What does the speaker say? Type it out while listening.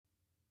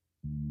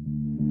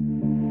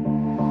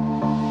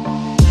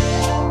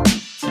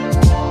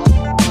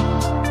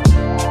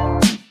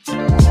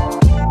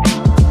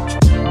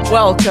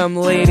Welcome,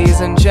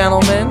 ladies and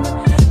gentlemen,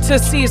 to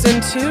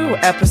Season 2,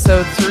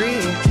 Episode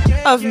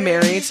 3 of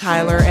Mary,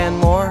 Tyler, and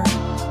More.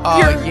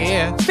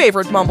 Yeah.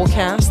 Favorite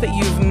Mumblecast that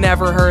you've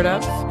never heard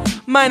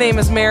of. My name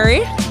is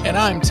Mary. And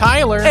I'm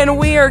Tyler. And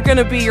we are going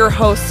to be your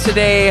hosts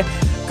today,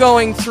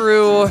 going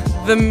through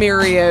the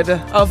myriad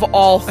of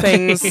all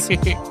things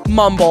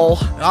mumble.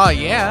 Oh,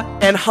 yeah.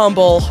 And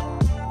humble.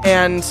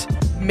 And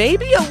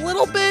maybe a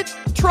little bit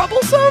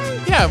troublesome?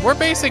 Yeah, we're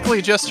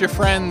basically just your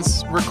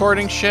friends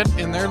recording shit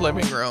in their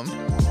living room.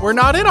 We're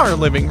not in our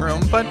living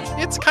room, but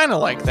it's kind of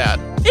like that.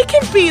 It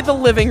can be the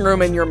living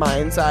room in your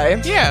mind's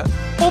eye. Yeah.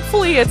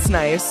 Hopefully it's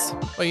nice.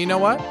 Well, you know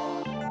what?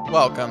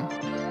 Welcome.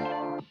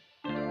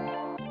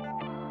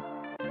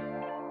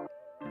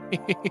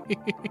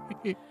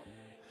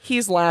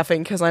 He's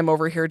laughing because I'm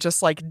over here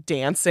just like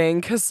dancing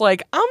because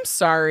I'm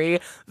sorry.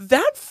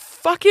 That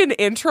fucking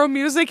intro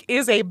music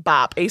is a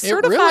bop. A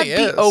certified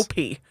really BOP.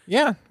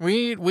 Yeah,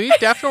 we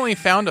definitely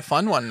found a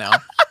fun one now.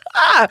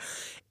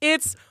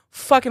 It's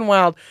fucking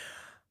wild.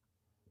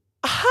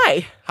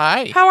 Hi.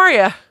 Hi. How are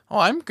you? Oh,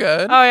 I'm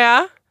good. Oh,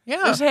 yeah?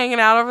 Yeah. Just hanging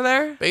out over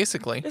there?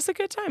 Basically. It's a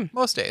good time.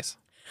 Most days.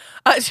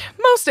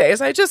 Most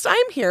days. I'm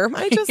here.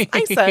 I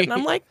sit and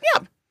I'm like,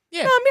 yeah,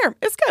 I'm here.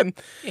 It's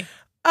good.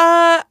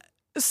 Yeah.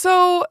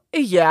 So,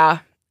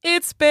 yeah,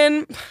 it's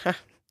been,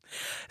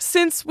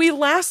 since we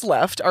last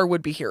left our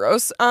would-be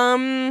heroes,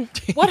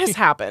 what has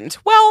happened?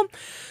 Well,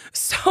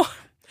 so,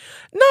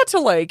 not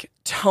to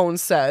tone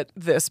set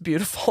this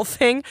beautiful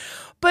thing,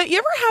 but you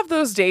ever have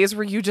those days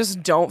where you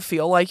just don't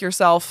feel like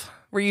yourself?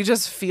 Where you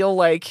just feel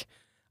like,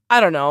 I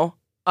don't know,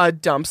 a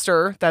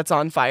dumpster that's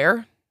on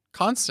fire?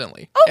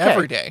 Constantly. Okay.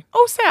 Every day.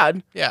 Oh,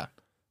 sad. Yeah.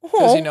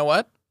 Because you know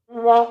what?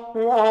 I'm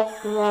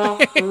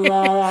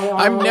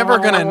never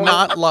gonna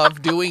not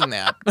love doing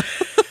that.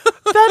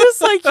 That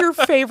is your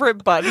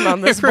favorite button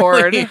on this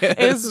board. Really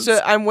is. It's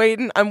just, I'm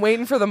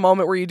waiting for the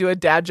moment where you do a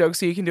dad joke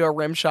so you can do a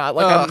rim shot.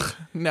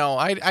 No,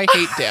 I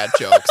hate dad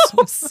jokes.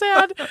 I'm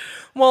sad.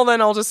 Well,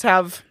 then I'll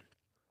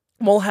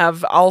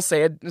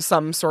say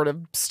some sort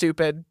of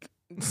stupid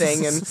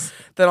thing, and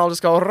then I'll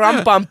just go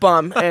rum bum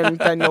bum, and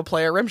then you'll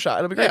play a rim shot.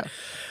 It'll be great. Yeah.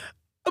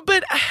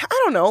 But I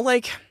don't know,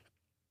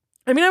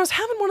 I was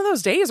having one of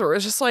those days where it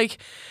was just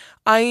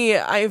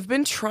I've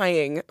been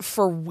trying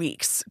for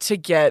weeks to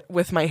get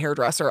with my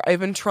hairdresser. I've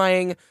been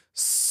trying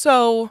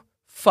so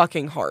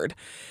fucking hard.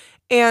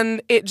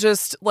 And it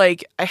just, I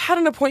had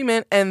an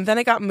appointment, and then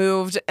it got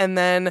moved, and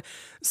then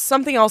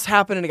something else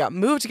happened, and it got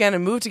moved again,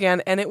 and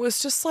it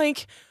was just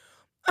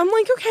I'm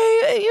okay,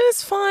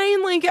 it's fine,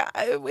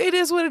 it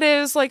is what it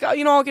is,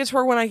 I'll get to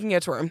her when I can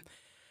get to her.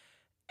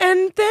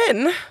 And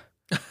then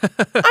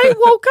I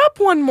woke up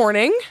one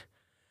morning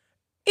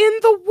in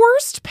the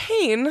worst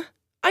pain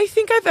I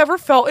think I've ever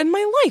felt in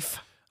my life.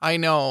 I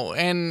know.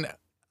 And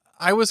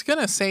I was going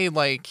to say,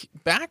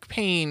 back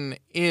pain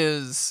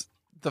is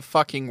the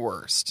fucking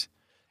worst.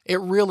 It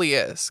really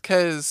is.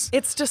 Because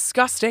it's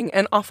disgusting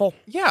and awful.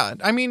 Yeah.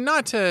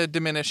 Not to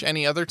diminish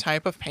any other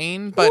type of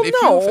pain, but if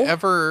you've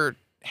ever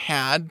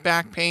had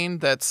back pain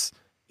that's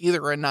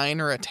either a 9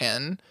 or a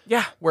 10,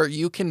 yeah, where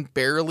you can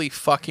barely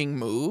fucking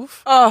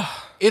move,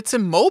 it's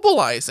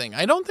immobilizing.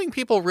 I don't think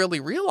people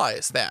really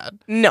realize that.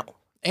 No.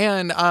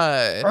 And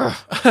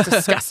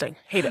disgusting.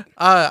 Hate it.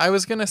 I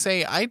was gonna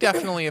say I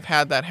definitely have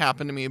had that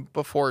happen to me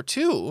before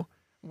too,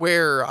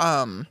 where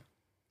I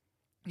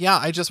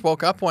just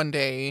woke up one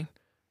day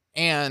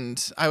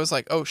and I was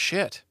like, oh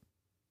shit,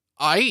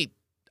 I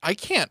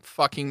can't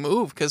fucking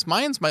move because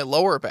mine's my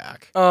lower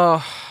back.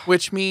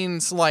 Which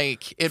means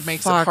it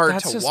makes it hard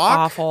to just walk.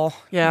 Awful.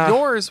 Yeah.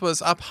 Yours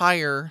was up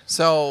higher,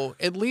 so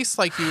at least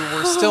you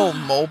were still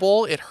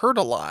mobile. It hurt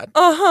a lot.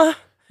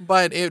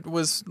 But it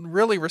was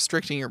really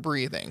restricting your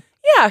breathing.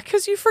 Yeah,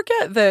 because you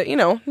forget that,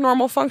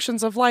 normal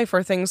functions of life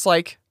are things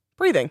like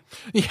breathing.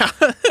 Yeah.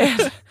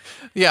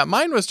 Yeah,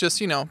 mine was just,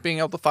 being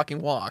able to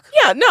fucking walk.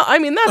 Yeah, no,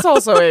 that's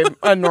also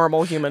a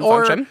normal human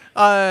function.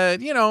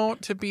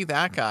 To be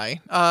that guy.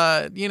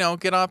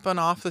 Get up and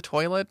off the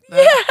toilet.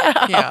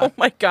 Yeah. Oh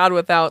my God,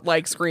 without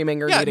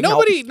screaming or needing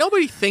help.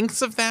 Nobody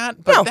thinks of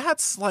that, but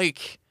that's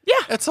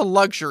it's a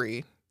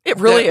luxury. It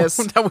really is.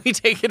 That we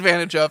take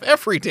advantage of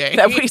every day.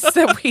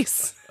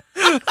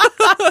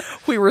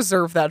 We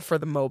reserve that for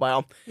the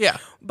mobile. Yeah.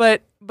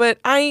 But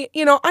I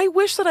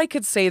wish that I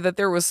could say that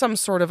there was some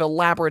sort of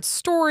elaborate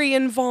story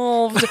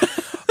involved,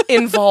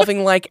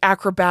 involving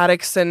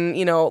acrobatics and,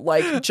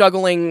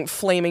 juggling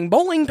flaming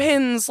bowling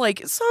pins,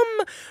 some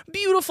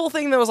beautiful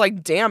thing that was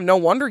damn, no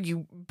wonder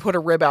you put a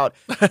rib out.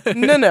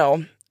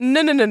 No.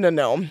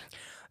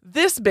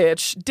 This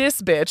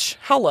bitch,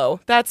 hello,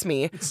 that's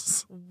me,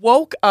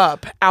 woke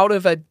up out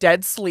of a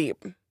dead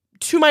sleep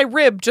to my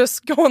rib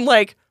just going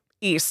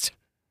east.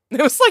 It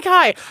was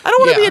hi, I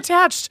don't want to be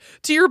attached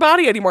to your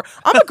body anymore.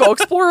 I'm going to go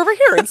explore over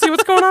here and see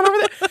what's going on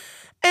over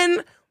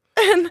there.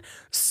 And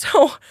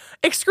so,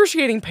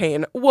 excruciating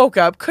pain, woke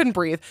up, couldn't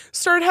breathe,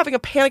 started having a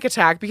panic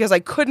attack because I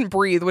couldn't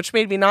breathe, which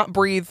made me not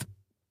breathe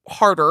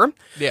harder.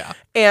 Yeah.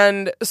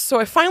 And so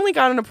I finally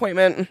got an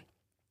appointment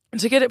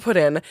to get it put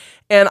in.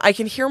 And I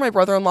can hear my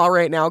brother-in-law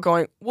right now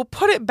going, well,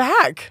 put it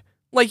back.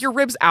 Like, your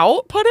rib's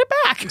out, put it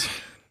back.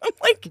 I'm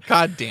like,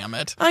 God damn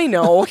it. I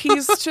know.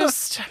 He's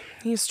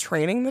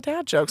training the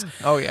dad jokes.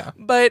 Oh, yeah.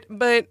 But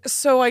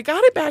so I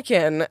got it back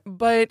in,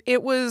 but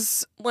it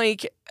was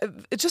like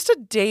just a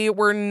day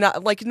where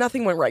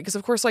nothing went right. Because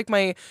of course, like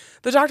the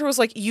doctor was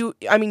like, you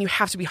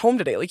have to be home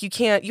today. Like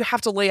you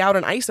have to lay out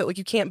and ice it. Like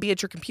you can't be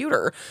at your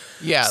computer.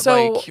 Yeah.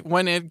 So, like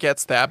when it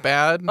gets that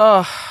bad,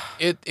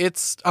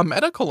 it's a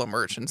medical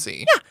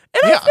emergency. Yeah.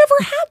 And I've never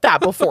had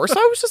that before. So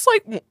I was just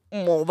like,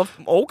 well,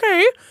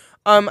 okay.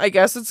 I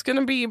guess it's going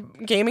to be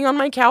gaming on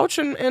my couch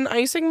and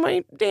icing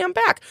my damn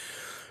back.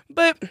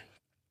 But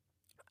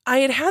I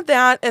had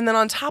that, and then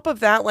on top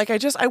of that, like I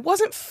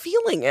wasn't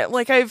feeling it.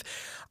 Like I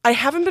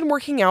haven't been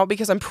working out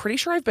because I'm pretty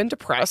sure I've been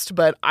depressed,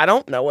 but I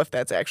don't know if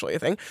that's actually a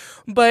thing.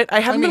 But I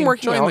haven't been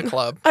working out. Join the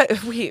club.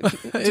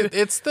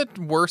 It's the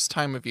worst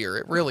time of year.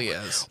 It really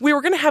is. We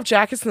were gonna have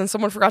jackets, and then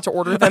someone forgot to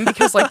order them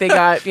because like they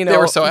got they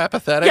were so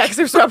apathetic. Yeah,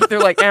 because they're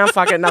like,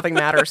 fuck it, nothing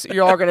matters.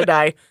 You're all gonna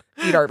die.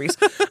 Eat Arby's.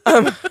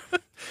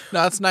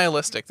 No, it's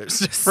nihilistic. There's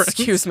difference.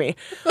 Excuse me,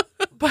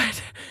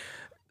 but.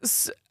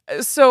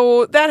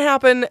 So that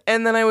happened,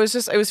 and then I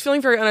was feeling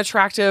very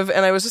unattractive,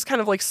 and I was just kind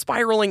of like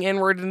spiraling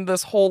inward into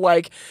this whole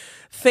like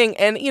thing.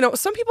 And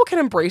some people can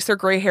embrace their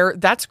gray hair.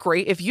 That's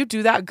great. If you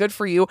do that, good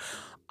for you.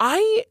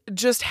 I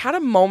just had a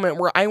moment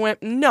where I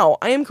went, no,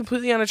 I am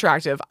completely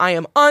unattractive. I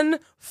am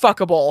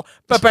unfuckable.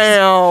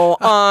 Ba-bow,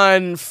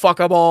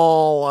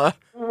 unfuckable.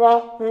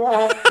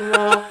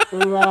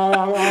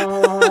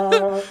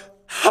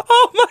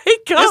 Oh my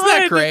God. Isn't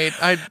that great?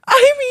 I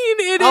mean,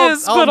 it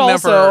is, but I'll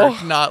also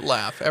never not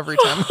laugh every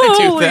time I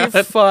do that.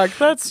 Holy fuck,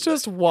 that's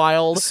just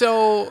wild.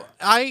 So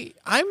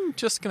I'm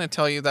just going to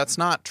tell you that's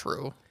not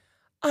true.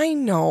 I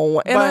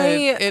know. And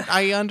but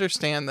I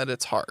understand that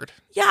it's hard.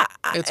 Yeah.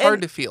 It's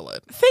hard to feel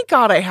it. Thank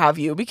God I have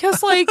you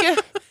because like,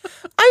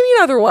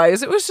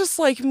 otherwise it was just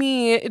like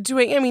me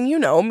doing,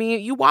 me,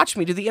 you watch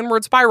me do the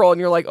inward spiral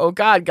and you're like, oh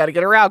God, gotta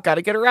get her out.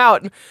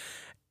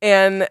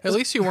 And at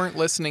least you weren't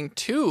listening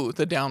to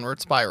the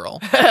downward spiral.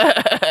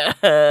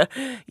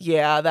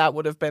 Yeah, that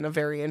would have been a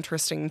very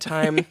interesting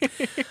time.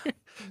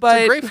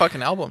 But it's a great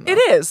fucking album, though.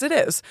 It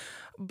is.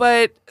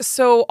 But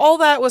so all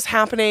that was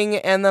happening,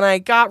 and then I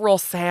got real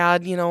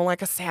sad,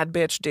 like a sad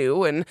bitch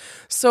do. And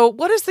so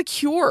what is the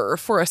cure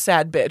for a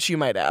sad bitch, you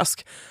might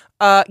ask?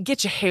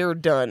 Get your hair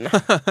done.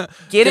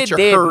 Get your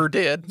hair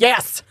did.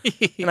 Yes.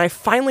 And I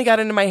finally got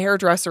into my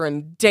hairdresser,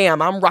 and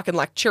damn, I'm rocking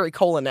like cherry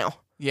cola now.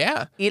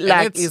 Yeah. It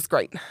like is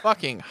great.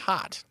 Fucking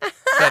hot.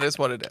 That is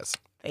what it is.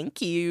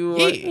 Thank you.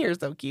 Hey. You're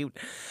so cute.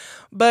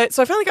 But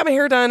so I finally got my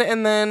hair done,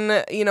 and then,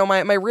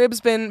 my ribs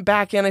been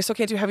back in. I still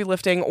can't do heavy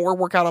lifting or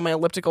work out on my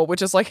elliptical,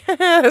 which is like,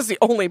 that's the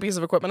only piece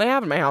of equipment I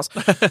have in my house.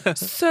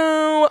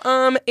 So,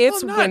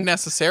 it's not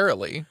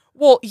necessarily.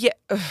 Well, yeah.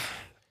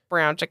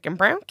 Brown chicken,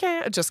 brown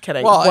cat. Just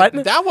kidding. Well, what?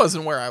 That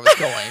wasn't where I was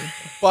going.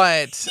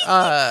 But you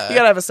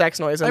gotta have a sex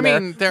noise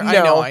in there. No. I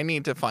know. I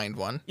need to find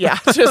one. Yeah,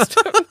 just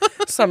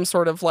some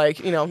sort of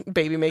like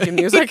baby making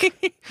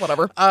music,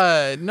 whatever.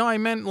 No, I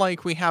meant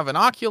like we have an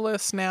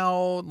Oculus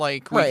now.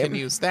 Like we can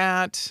use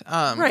that.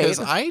 Because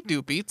I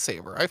do Beat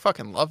Saber. I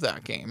fucking love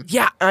that game.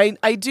 Yeah, I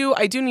do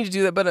need to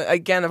do that. But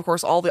again, of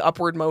course, all the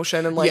upward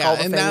motion and like all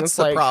the things. Yeah, and that's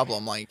the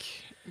problem. Like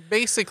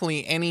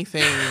basically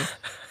anything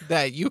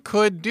that you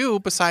could do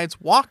besides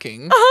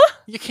walking,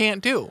 you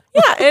can't do.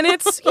 Yeah, and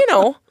it's,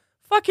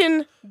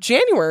 fucking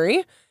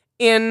January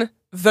in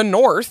the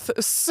north,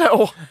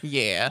 so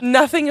yeah,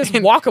 nothing is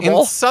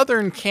walkable. In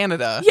southern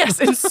Canada. Yes,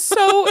 and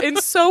so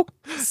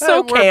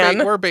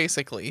can. We're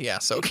basically,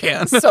 so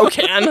can. So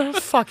can.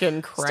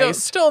 Fucking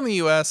Christ. Still in the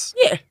US.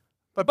 Yeah.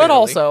 But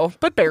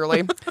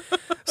barely.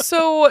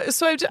 So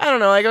I don't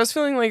know, like I was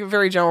feeling like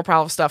very general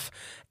proud of stuff.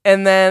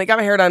 And then I got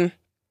my hair done.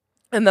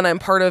 And then I'm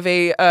part of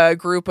a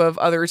group of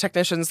other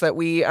technicians that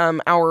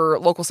our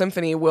local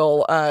symphony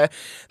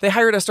they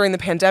hired us during the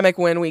pandemic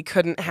when they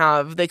couldn't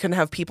have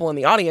people in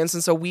the audience.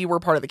 And so we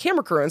were part of the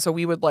camera crew. And so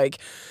we would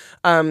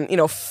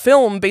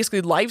film,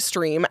 basically live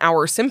stream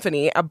our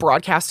symphony,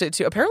 broadcast it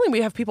to, apparently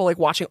we have people like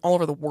watching all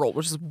over the world,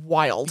 which is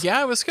wild. Yeah,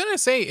 I was going to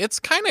say it's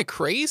kind of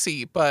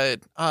crazy,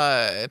 but,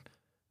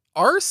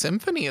 our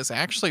symphony is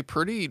actually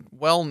pretty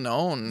well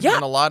known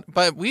in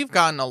but we've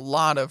gotten a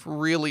lot of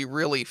really,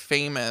 really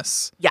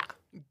famous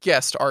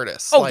guest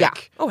artists. Oh,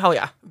 Oh, hell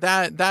yeah.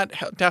 That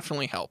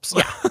definitely helps.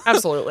 Yeah,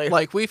 absolutely.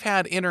 Like we've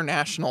had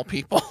international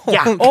people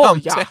come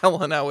to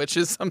Helena, which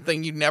is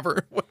something you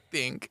never would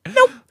think.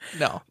 Nope.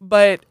 No.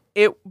 But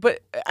it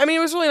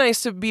was really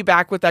nice to be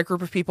back with that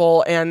group of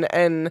people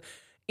and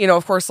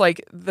of course,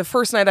 like the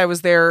first night I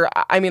was there,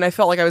 I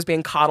felt like I was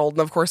being coddled.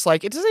 And of course,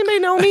 like, does anybody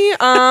know me?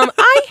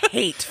 I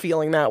hate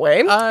feeling that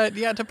way.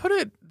 Yeah, to put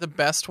it the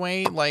best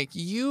way, like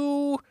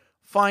you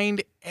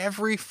find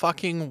every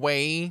fucking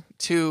way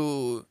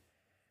to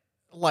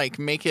like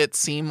make it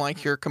seem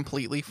like you're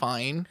completely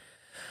fine.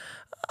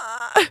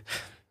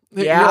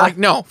 Yeah. You're like,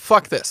 no,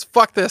 fuck this.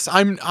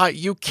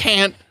 You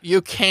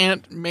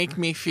can't make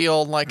me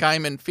feel like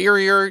I'm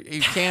inferior.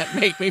 You can't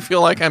make me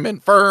feel like I'm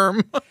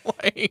infirm.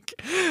 Like,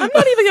 I'm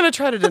not even going to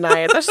try to deny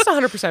it. That's just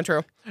 100%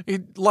 true.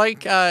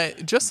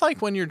 Just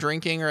like when you're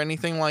drinking or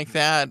anything like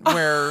that,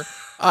 where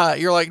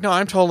you're like, no,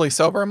 I'm totally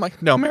sober. I'm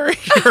like, no, Mary,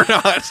 you're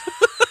not.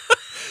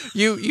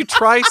 You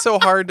try so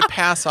hard to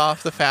pass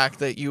off the fact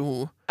that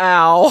you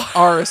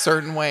are a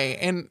certain way.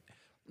 And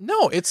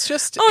no, it's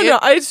just...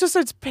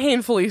 it's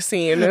painfully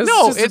seen.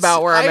 It's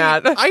about where I'm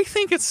at. I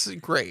think it's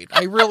great.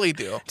 I really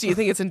do. Do you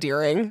think it's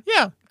endearing?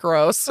 Yeah.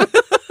 Gross.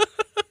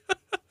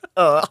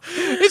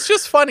 It's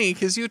just funny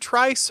because you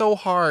try so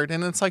hard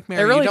and it's like,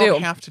 Mary, you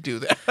don't have to do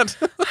that.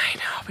 I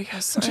know,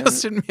 because...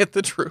 Just admit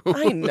the truth.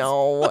 I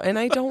know, and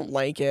I don't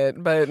like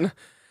it, but...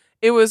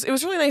 It was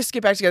really nice to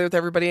get back together with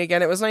everybody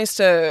again. It was nice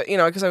to,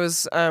 because I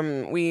was,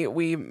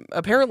 we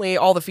apparently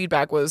all the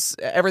feedback was,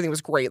 everything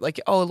was great.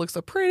 Like, oh, it looks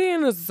so pretty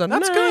and it's so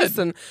nice. That's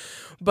good.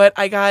 But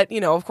I got,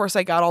 of course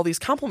I got all these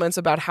compliments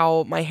about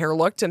how my hair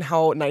looked and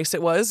how nice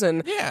it was.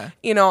 And,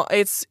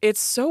 it's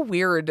so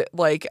weird.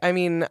 Like, I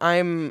mean,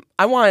 I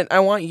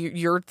want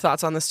your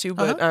thoughts on this too,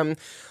 but,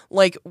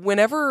 like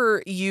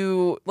whenever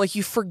you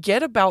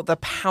forget about the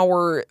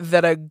power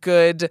that a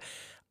good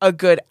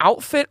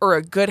outfit or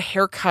a good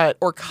haircut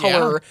or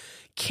color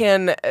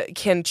can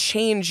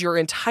change your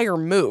entire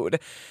mood.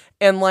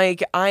 And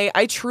like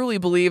I truly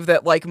believe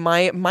that like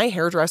my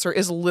hairdresser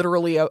is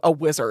literally a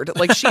wizard.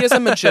 Like she is a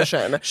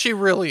magician. She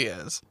really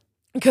is.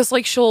 Because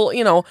like she'll,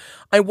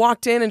 I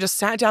walked in and just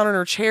sat down in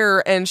her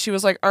chair and she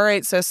was like, all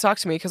right, sis, talk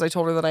to me, because I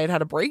told her that I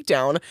had a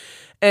breakdown.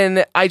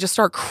 And I just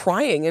start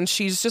crying and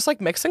she's just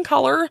like mixing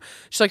color.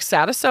 She like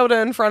sat a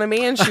soda in front of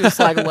me and she was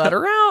like, let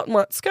her out and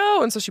let's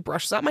go. And so she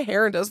brushes out my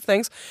hair and does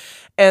things.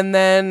 And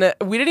then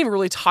we didn't even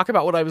really talk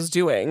about what I was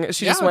doing.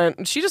 She just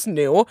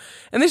knew.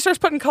 And then she starts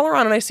putting color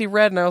on and I see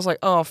red and I was like,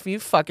 oh, you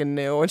fucking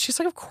knew. And she's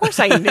like, of course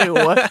I knew.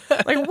 Like,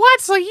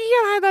 what? Like, you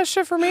can't hide that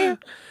shit from me.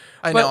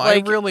 I know.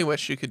 Like, I really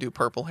wish you could do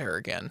purple hair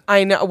again.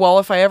 I know. Well,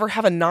 if I ever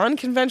have a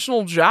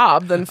non-conventional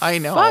job, then I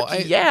know.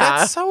 Yeah.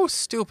 That's so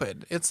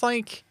stupid. It's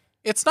like,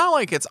 it's not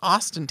like it's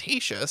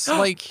ostentatious.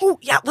 Like, oh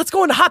yeah, let's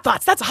go into hot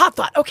thoughts. That's a hot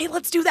thought. Okay,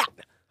 let's do that.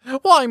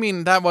 Well, I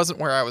mean, that wasn't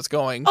where I was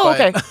going. Oh,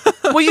 but... okay.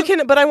 Well, you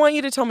can, but I want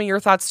you to tell me your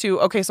thoughts too.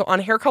 Okay, so on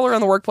hair color in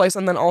the workplace,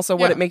 and then also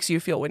what it makes you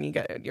feel when you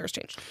get yours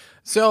changed.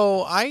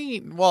 So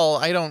I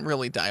don't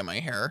really dye my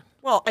hair.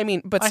 Well, I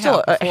mean, but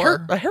still, a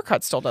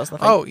haircut still does the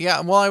thing. Oh,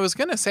 yeah. Well, I was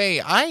going to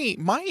say,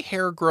 my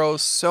hair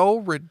grows so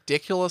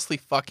ridiculously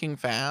fucking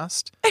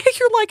fast.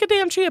 You're like a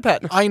damn chia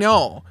pet. I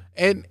know.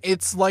 And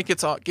it's like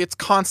it's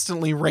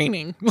constantly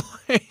raining.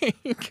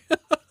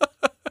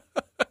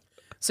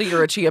 So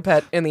you're a chia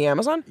pet in the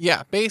Amazon?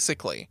 Yeah,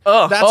 basically.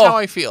 That's how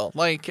I feel.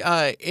 Like,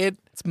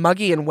 it's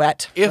muggy and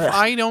wet. If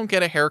I don't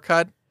get a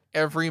haircut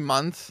every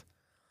month,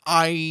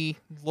 I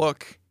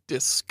look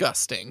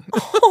disgusting.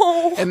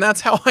 And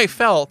that's how I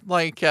felt.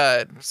 Like,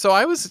 so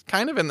I was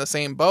kind of in the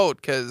same boat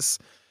because,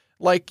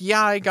 like,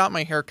 yeah, I got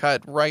my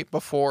haircut right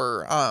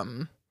before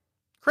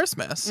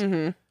Christmas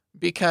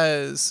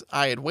because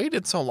I had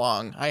waited so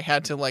long. I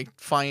had to like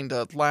find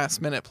a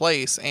last minute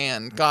place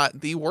and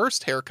got the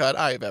worst haircut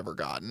I've ever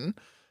gotten.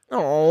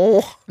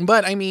 Oh,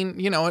 but I mean,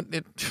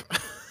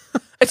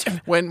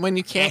 when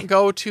you can't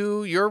go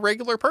to your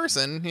regular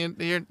person,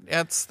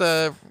 it's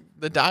the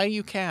die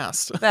you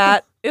cast.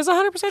 That is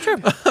 100%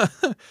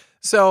 true.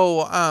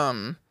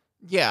 So,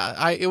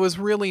 yeah, it was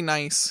really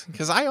nice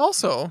because I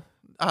also,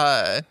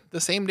 the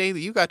same day that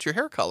you got your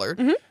hair colored,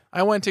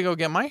 I went to go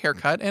get my hair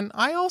cut and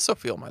I also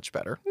feel much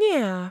better.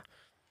 Yeah.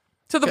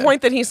 To the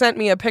point that he sent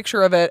me a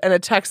picture of it and a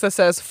text that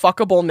says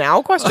 "fuckable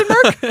now?" ?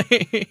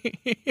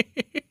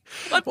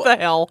 What the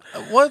hell?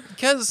 Well,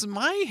 because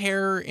my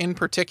hair in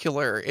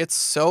particular, it's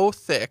so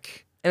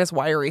thick. And it's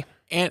wiry.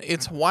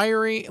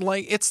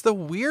 Like, it's the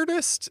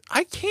weirdest.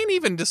 I can't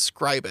even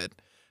describe it.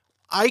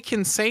 I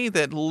can say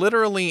that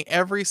literally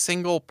every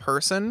single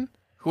person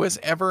who has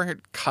ever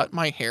cut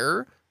my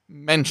hair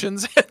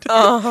mentions it.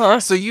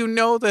 So you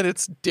know that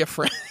it's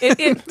different.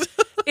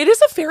 It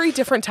is a very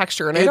different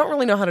texture, and I don't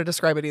really know how to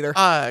describe it either.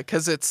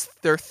 Because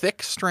they're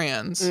thick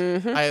strands.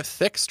 I have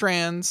thick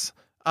strands,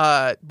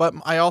 but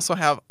I also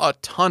have a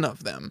ton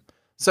of them.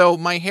 So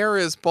my hair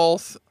is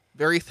both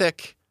very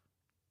thick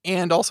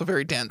and also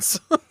very dense.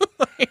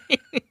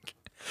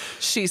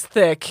 She's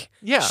thick.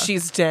 Yeah.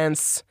 She's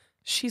dense.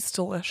 She's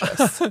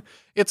delicious.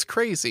 It's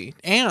crazy.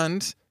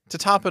 And to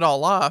top it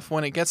all off,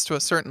 when it gets to a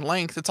certain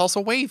length, it's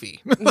also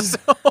wavy. So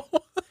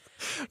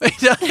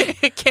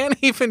it can't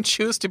even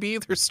choose to be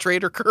either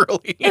straight or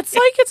curly. It's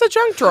like it's a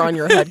junk drawer on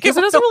your head because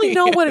it doesn't really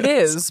know what it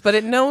is, but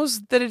it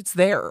knows that it's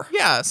there.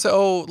 Yeah.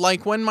 So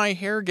like when my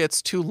hair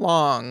gets too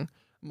long,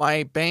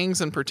 my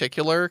bangs in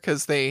particular,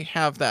 because they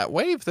have that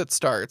wave that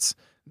starts,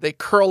 they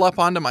curl up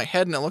onto my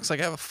head and it looks like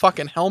I have a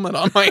fucking helmet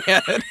on my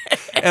head.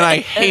 And I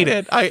hate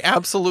it. I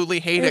absolutely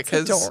hate it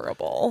because it's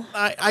adorable.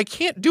 I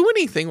can't do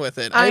anything with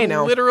it. I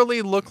know.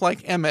 Literally look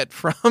like Emmett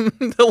from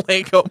the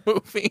Lego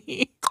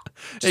movie.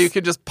 You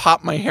could just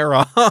pop my hair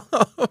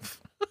off.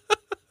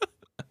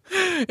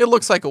 It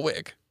looks like a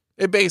wig.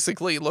 It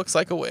basically looks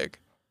like a wig.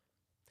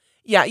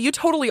 Yeah, you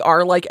totally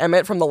are like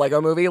Emmett from the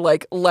Lego movie.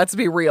 Like, let's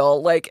be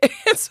real. Like,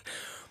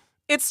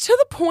 it's to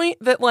the point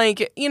that,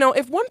 like, you know,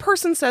 if one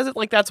person says it,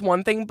 like, that's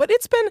one thing, but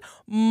it's been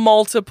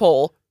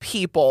multiple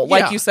people.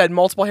 Like you said,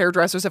 multiple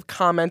hairdressers have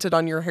commented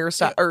on your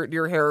hairstyle or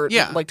your hair,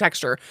 like,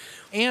 texture.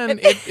 And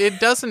it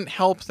doesn't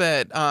help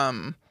that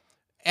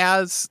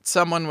as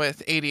someone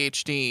with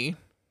ADHD,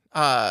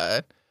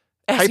 as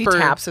he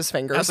taps his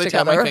fingers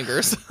together. Tap my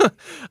fingers,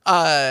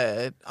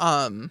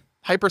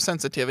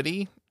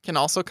 hypersensitivity can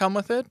also come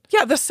with it.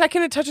 Yeah, the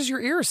second it touches your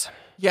ears.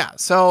 Yeah,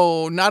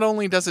 so not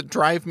only does it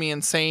drive me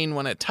insane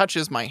when it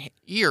touches my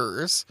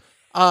ears,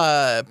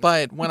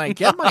 but when I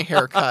get my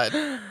hair cut,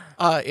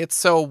 it's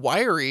so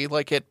wiry,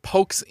 like it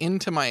pokes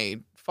into my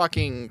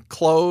fucking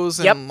clothes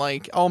and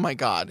like, oh my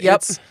God.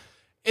 Yep.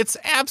 It's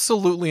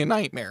absolutely a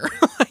nightmare.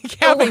 Like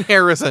having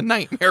hair is a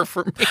nightmare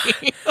for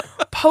me.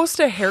 Post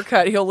a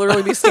haircut, he'll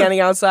literally be standing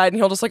outside and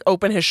he'll just like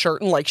open his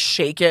shirt and like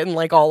shake it, and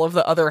like all of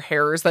the other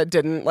hairs that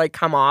didn't like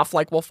come off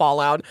like will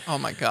fall out. Oh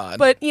my God.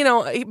 But you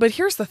know, but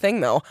here's the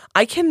thing though.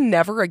 I can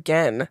never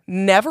again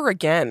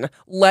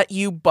let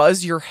you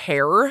buzz your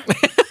hair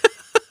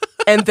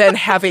and then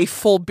have a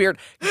full beard.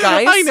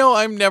 Guys, I know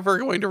I'm never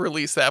going to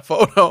release that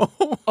photo.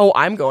 Oh,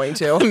 I'm going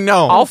to.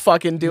 No. I'll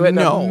fucking do it in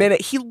a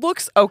minute. He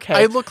looks okay.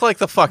 I look like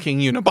the fucking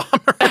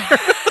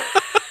Unabomber.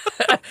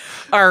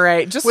 All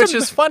right. Which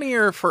is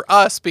funnier for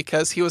us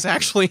because he was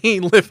actually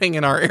living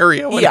in our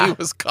area when he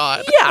was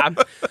caught. Yeah.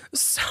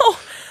 So,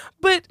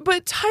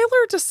 but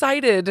Tyler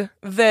decided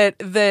that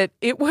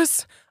it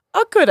was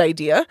a good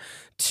idea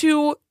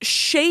to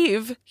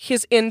shave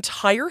his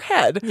entire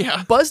head.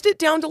 Yeah. Buzzed it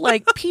down to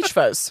like peach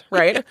fuzz,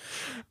 right?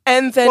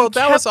 And then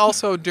that was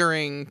also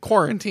during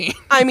quarantine.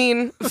 I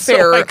mean,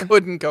 fair. So I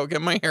couldn't go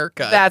get my hair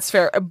cut. That's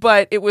fair.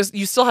 But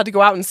you still had to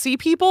go out and see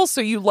people, so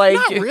you like...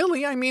 Not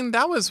really. I mean,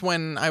 that was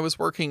when I was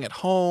working at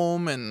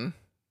home and...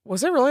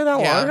 Was it really that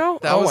long ago?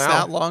 That was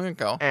that long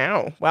ago.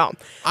 Ow. Wow.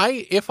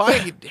 If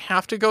I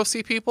have to go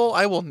see people,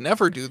 I will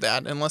never do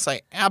that unless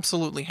I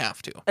absolutely have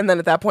to. And then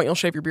at that point, you'll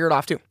shave your beard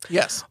off too.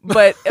 Yes.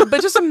 But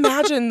just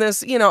imagine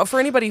this, you know, for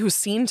anybody who's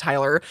seen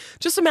Tyler,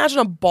 just imagine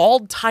a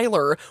bald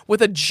Tyler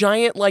with a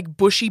giant, like,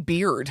 bushy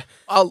beard.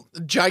 A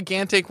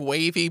gigantic,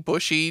 wavy,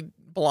 bushy,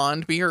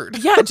 blonde beard.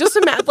 Yeah, just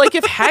imagine, like,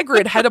 if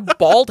Hagrid had a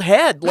bald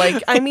head.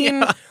 Like, I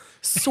mean... Yeah.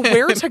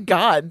 Swear to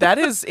God,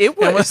 it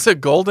was a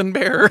golden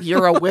bear.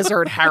 You're a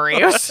wizard, Harry.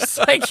 It was just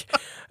like,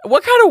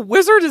 what kind of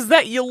wizard is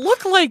that? You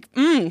look like,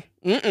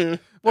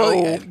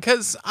 Well,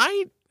 because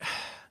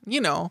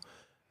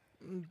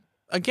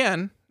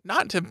again,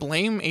 not to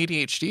blame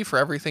ADHD for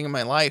everything in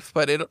my life,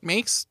 but it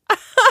makes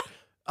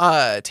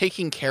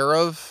taking care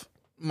of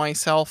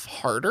myself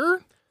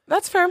harder.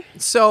 That's fair.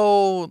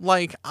 So,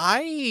 like,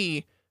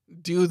 I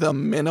do the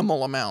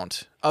minimal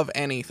amount of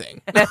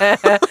anything.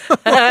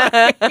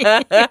 I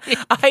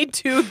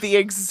do the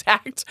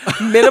exact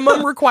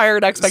minimum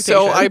required expectation.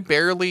 So I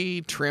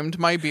barely trimmed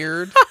my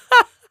beard.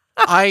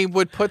 I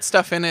would put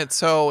stuff in it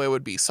so it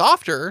would be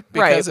softer,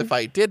 because if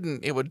I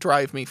didn't, it would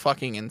drive me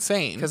fucking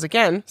insane. Because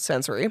again,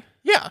 sensory.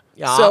 Yeah.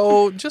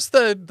 So just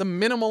the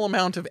minimal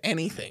amount of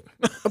anything.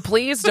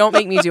 Please don't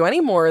make me do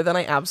any more than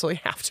I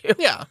absolutely have to.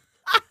 Yeah.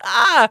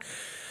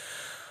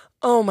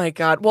 Oh my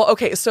God. Well,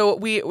 okay. So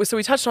we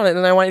touched on it,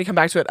 and I want you to come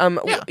back to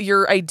it.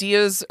 Your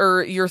ideas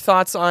or your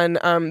thoughts on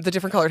the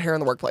different colored hair in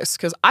the workplace,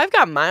 because I've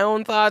got my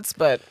own thoughts,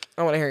 but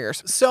I want to hear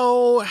yours.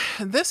 So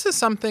this is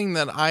something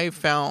that I've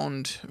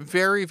found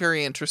very,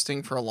 very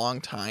interesting for a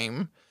long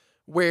time,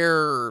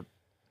 where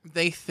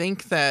they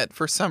think that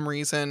for some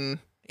reason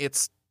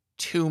it's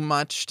too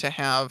much to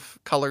have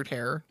colored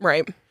hair.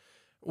 Right.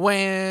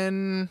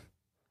 When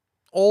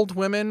old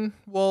women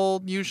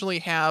will usually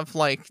have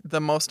like the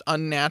most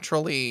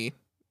unnaturally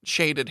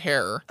shaded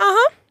hair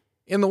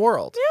in the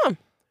world. Yeah.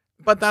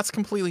 But that's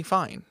completely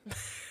fine.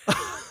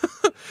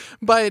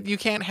 But you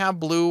can't have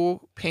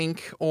blue,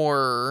 pink,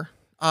 or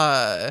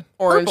orange,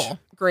 purple.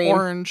 green.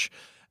 Orange,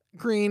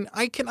 green.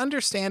 I can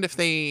understand if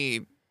they,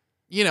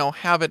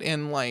 have it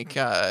in like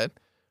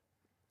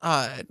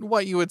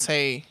what you would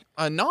say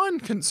a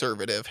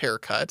non-conservative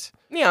haircut.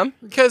 Yeah.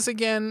 Because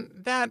again,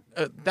 that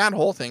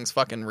whole thing's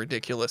fucking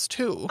ridiculous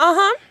too.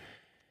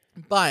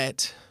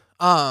 But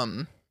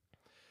I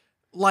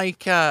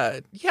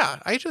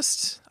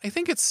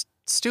think it's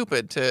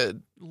stupid to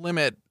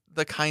limit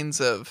the kinds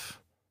of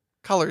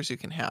colors you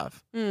can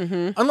have.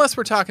 Mm-hmm. Unless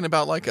we're talking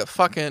about like a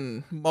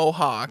fucking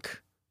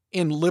mohawk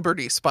in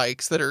Liberty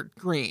spikes that are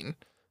green.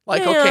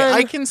 Like, okay,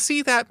 I can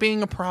see that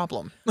being a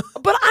problem.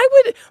 But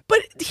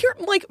here,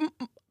 like,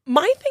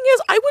 my thing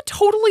is, I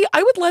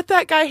would let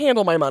that guy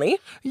handle my money.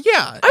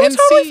 Yeah. I would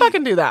totally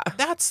fucking do that.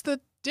 That's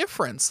the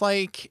difference.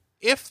 Like,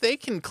 if they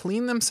can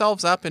clean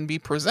themselves up and be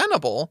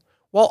presentable,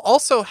 while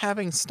also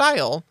having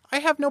style, I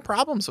have no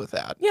problems with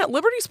that. Yeah,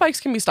 Liberty spikes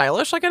can be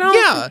stylish. Like, I don't,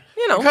 Yeah,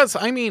 you know. because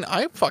I mean,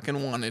 I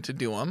fucking wanted to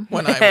do them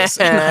when I was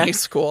in high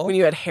school. When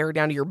you had hair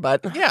down to your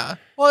butt. Yeah,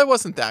 well, it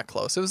wasn't that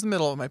close. It was the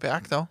middle of my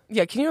back, though.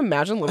 Yeah, can you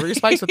imagine Liberty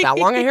spikes with that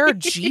long a hair?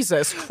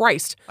 Jesus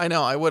Christ. I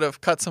know, I would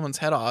have cut someone's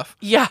head off.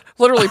 Yeah,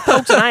 literally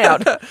poked an eye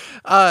out.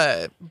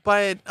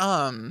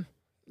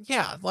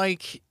 Yeah,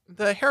 like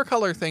the hair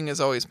color thing has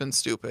always been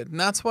stupid, and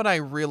that's what I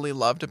really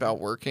loved about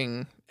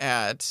working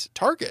at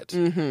Target.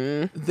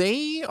 Mm-hmm.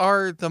 They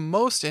are the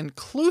most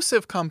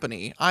inclusive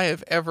company I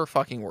have ever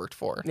fucking worked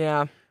for.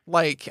 Yeah.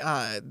 Like,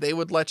 they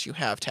would let you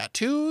have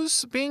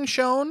tattoos being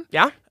shown.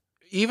 Yeah.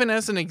 Even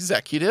as an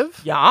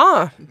executive.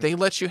 Yeah. They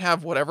let you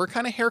have whatever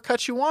kind of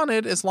haircut you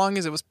wanted as long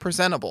as it was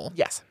presentable.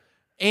 Yes.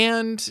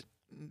 And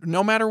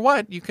no matter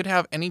what, you could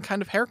have any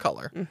kind of hair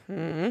color.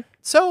 Mm-hmm.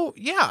 So,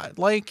 yeah,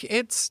 like,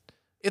 it's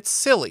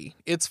silly.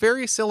 It's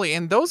very silly.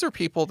 And those are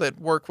people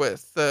that work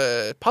with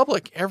the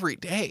public every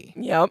day.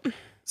 Yep.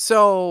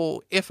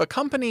 So if a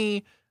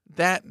company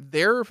that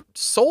their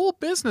sole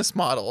business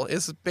model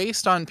is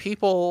based on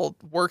people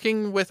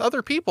working with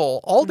other people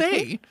all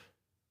day,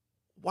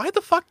 why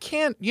the fuck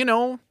can't,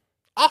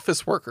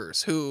 office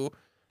workers who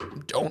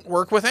don't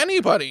work with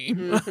anybody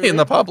in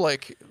the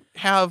public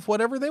have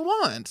whatever they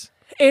want?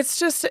 It's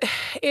just,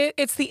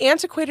 it's the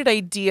antiquated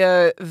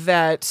idea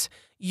that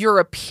your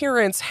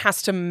appearance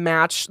has to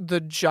match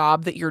the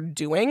job that you're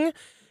doing.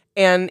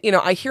 And,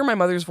 I hear my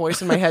mother's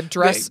voice in my head,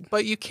 dress.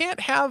 But you can't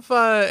have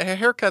a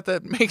haircut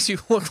that makes you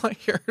look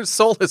like your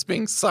soul is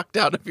being sucked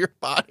out of your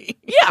body.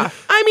 Yeah.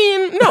 I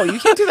mean, no, you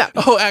can't do that.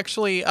 Oh,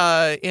 actually,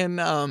 in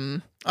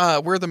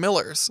We're the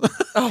Millers.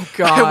 Oh,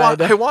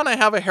 God. I want to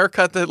have a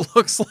haircut that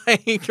looks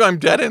like I'm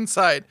dead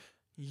inside.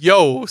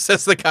 Yo,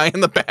 says the guy in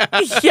the back.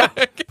 Yeah,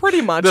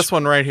 pretty much. This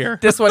one right here.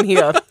 This one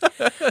here.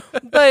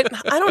 But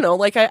I don't know.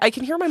 Like, I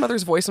can hear my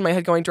mother's voice in my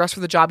head going, dress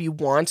for the job you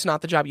want,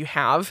 not the job you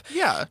have.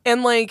 Yeah.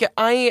 And like,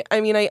 I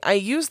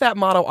use that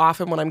motto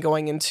often when I'm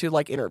going into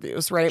like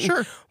interviews, right?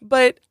 Sure.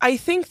 But I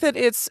think that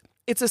it's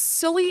a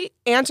silly,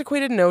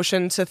 antiquated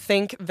notion to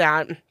think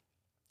that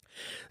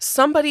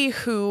somebody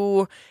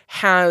who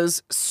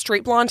has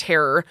straight blonde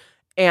hair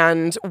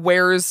and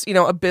wears,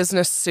 a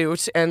business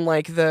suit and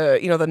like the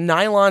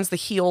nylons, the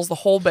heels, the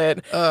whole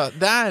bit.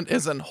 That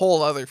is a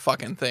whole other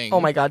fucking thing.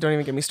 Oh my God, don't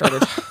even get me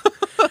started.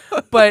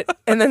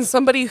 And then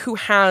somebody who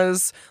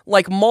has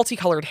like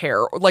multicolored hair,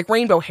 or like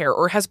rainbow hair,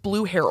 or has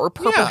blue hair or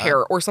purple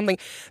hair or something,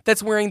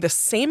 that's wearing the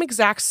same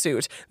exact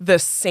suit, the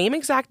same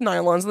exact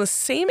nylons, and the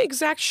same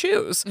exact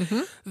shoes.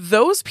 Mm-hmm.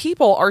 Those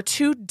people are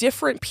two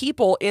different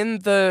people in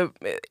the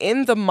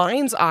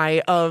mind's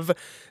eye of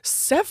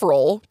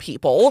several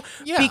people.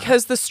 Yeah.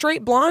 Because the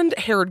straight blonde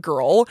haired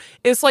girl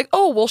is like,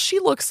 oh, well, she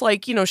looks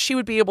like, she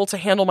would be able to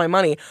handle my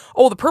money.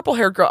 Oh, the purple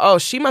haired girl, oh,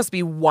 she must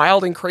be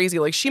wild and crazy.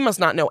 Like, she must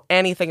not know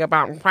anything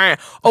about,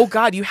 oh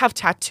God, you have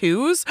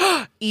tattoos?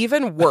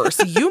 Even worse.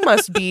 You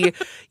must be a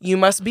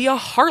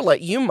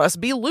harlot. You must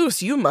be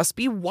loose. You must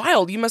be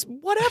wild. You must,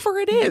 whatever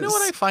it is. You know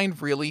what I find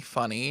really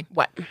funny?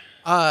 What?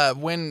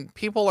 When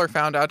people are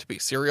found out to be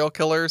serial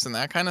killers and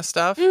that kind of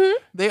stuff,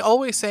 they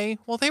always say,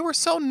 well, they were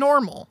so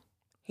normal.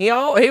 He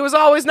was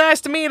always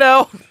nice to me,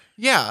 though.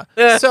 Yeah.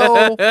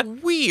 So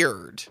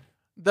weird.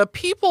 The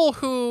people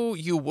who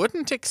you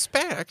wouldn't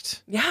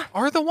expect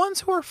are the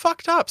ones who are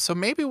fucked up. So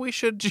maybe we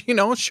should,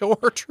 show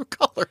our true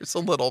colors a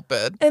little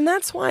bit. And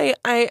that's why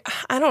I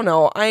don't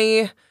know.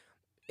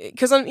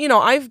 Because,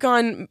 I've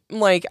gone,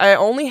 like, I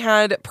only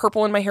had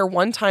purple in my hair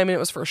one time, and it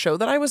was for a show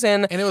that I was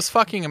in. And it was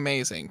fucking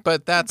amazing.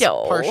 But that's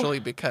partially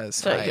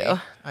because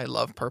I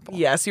love purple.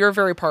 Yes, you're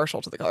very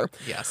partial to the color.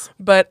 Yes.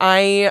 But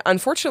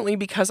unfortunately,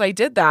 because I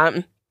did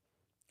that,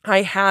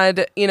 I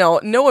had,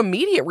 no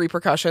immediate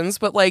repercussions,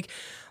 but, like,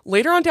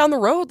 later on down the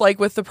road, like,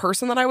 with the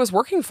person that I was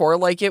working for,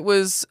 like, it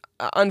was,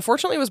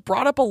 unfortunately, it was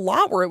brought up a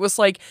lot where it was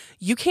like,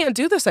 you can't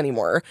do this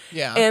anymore.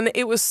 Yeah. And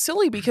it was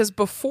silly because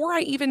before I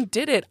even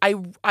did it,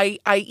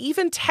 I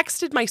even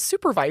texted my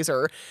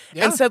supervisor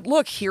and said,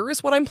 look, here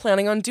is what I'm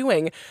planning on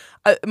doing.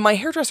 My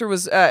hairdresser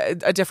was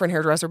a different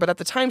hairdresser, but at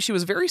the time she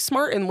was very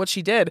smart in what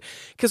she did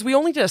because we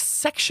only did a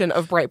section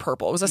of bright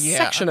purple. It was a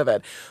section of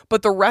it.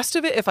 But the rest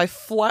of it, if I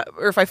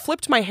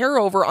flipped my hair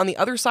over on the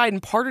other side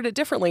and parted it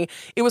differently,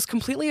 it was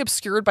completely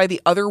obscured by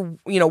the other,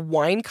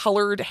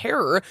 wine-colored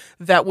hair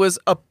that was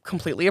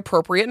completely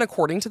appropriate and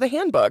according to the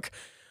handbook.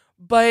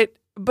 But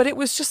it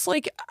was just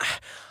like,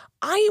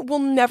 I will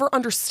never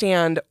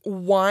understand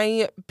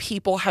why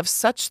people have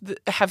such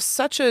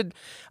a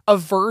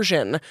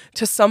aversion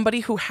to somebody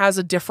who has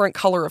a different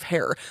color of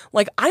hair.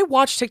 Like, I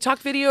watch TikTok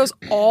videos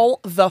all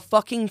the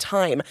fucking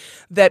time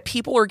that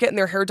people are getting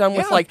their hair done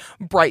with like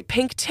bright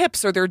pink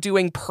tips, or they're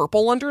doing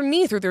purple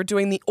underneath, or they're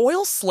doing the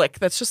oil slick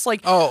that's just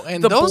like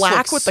and the those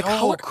black look with the so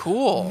color.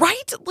 Cool.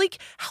 Right? Like,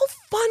 how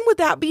fun would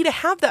that be to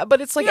have that?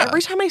 But it's like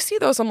every time I see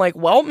those, I'm like,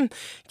 well,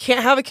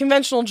 can't have a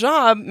conventional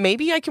job.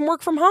 Maybe I can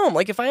work from home.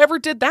 Like, if I ever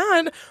did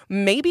that,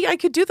 maybe I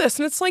could do this.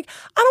 And it's like,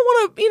 I don't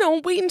want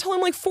to, wait until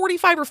I'm like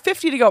 45 or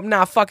 50 to go,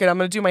 nah, fuck it, I'm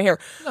going to do my hair.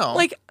 No.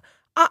 Like,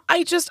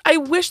 I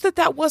wish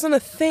that wasn't a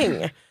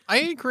thing. I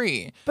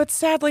agree. But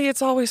sadly,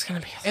 it's always going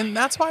to be a thing. And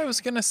that's why I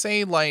was going to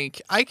say,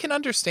 like, I can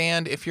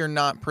understand if you're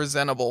not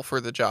presentable for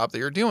the job that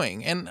you're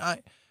doing. And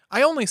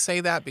I only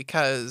say that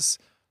because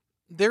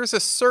there's a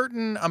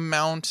certain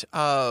amount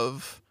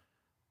of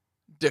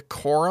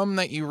decorum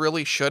that you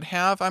really should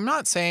have. I'm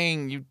not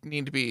saying you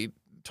need to be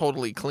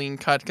totally clean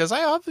cut, because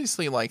I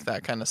obviously like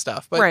that kind of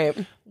stuff. But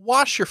right.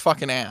 Wash your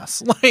fucking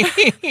ass.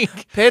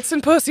 Like Pits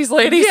and pussies,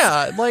 ladies.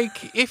 Yeah,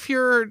 like if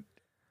you're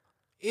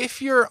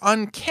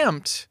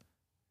unkempt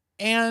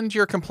and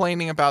you're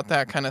complaining about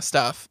that kind of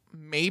stuff,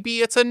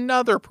 maybe it's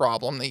another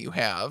problem that you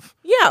have.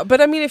 Yeah,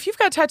 but I mean, if you've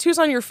got tattoos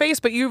on your face,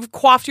 but you've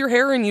coiffed your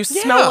hair and you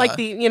smell like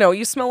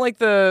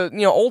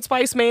the Old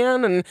Spice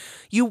man, and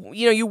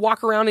you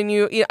walk around and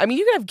you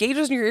can have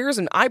gauges in your ears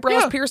and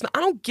eyebrows pierced, and I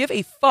don't give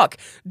a fuck.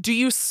 Do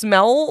you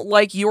smell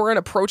like you're an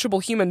approachable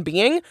human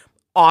being?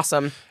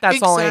 Awesome.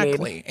 That's all I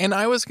need. And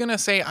I was going to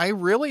say,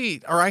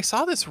 I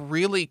saw this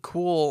really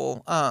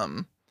cool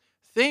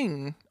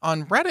thing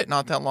on Reddit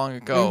not that long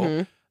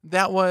ago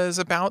that was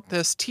about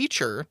this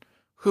teacher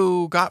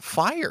who got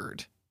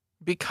fired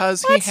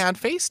because he had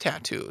face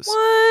tattoos.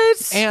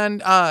 What?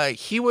 And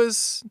he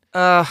was,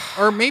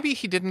 or maybe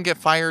he didn't get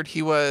fired.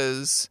 He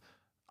was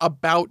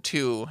about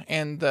to,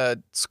 and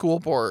the school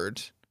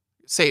board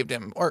saved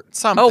him or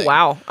something. Oh,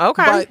 wow.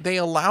 Okay. But they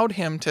allowed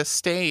him to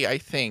stay, I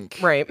think.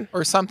 Right.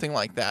 Or something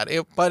like that.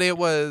 But it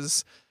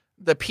was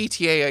the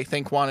PTA, I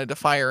think, wanted to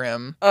fire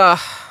him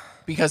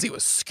because he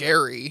was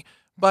scary.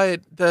 But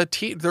the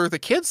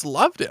kids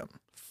loved him.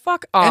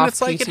 Fuck off, and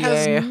it's like PTA. It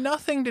has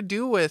nothing to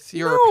do with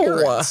your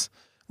appearance.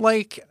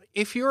 Like,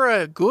 if you're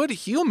a good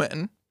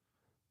human,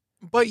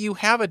 but you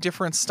have a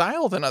different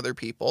style than other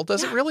people,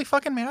 does it really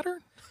fucking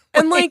matter?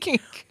 And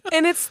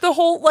and it's the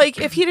whole, like,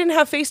 if he didn't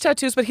have face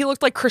tattoos, but he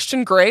looked like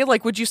Christian Grey,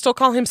 like, would you still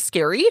call him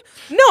scary?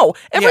 No.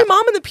 Every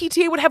mom in the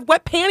PTA would have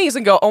wet panties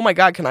and go, oh my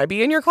God, can I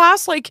be in your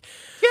class? Like,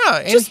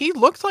 yeah, and he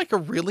looked like a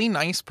really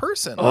nice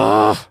person.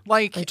 Ugh,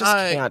 like, I just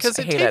can't. Because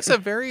it takes a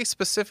very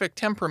specific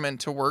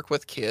temperament to work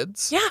with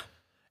kids. Yeah.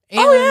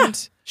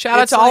 And shout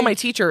out to all my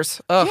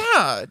teachers. Ugh.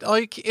 Yeah,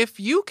 like, if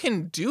you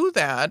can do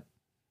that,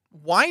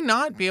 why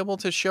not be able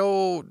to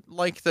show,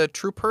 like, the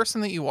true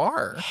person that you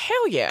are?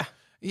 Hell yeah.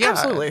 Yeah,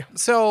 absolutely.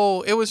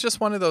 So it was just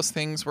one of those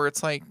things where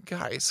it's like,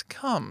 guys,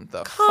 come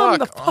the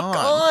fuck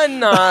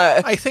on.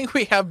 I think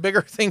we have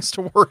bigger things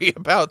to worry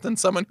about than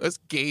someone who has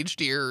gauged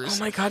ears.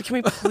 Oh my God, can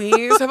we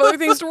please have other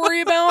things to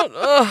worry about?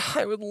 Ugh,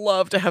 I would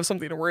love to have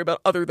something to worry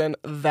about other than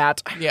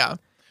that. Yeah.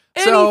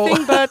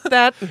 Anything but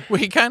that.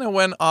 We kind of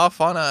went off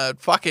on a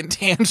fucking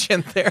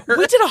tangent there.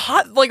 We did a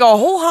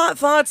whole hot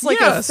thoughts, like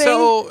a thing.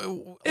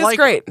 So it's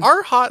great.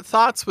 Our hot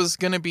thoughts was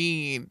going to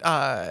be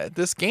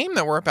this game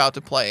that we're about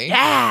to play.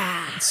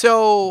 Yeah.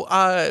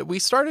 So we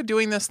started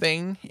doing this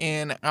thing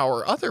in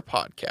our other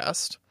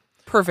podcast,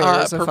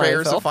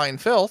 Purveyors of Fine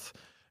Filth.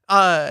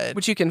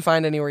 Which you can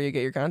find anywhere you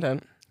get your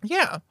content.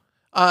 Yeah.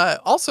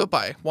 Also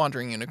by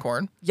Wandering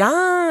Unicorn.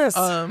 Yes.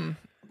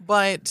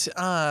 But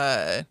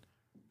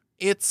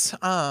it's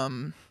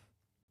a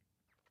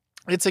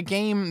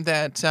game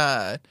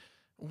that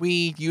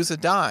we use a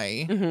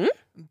die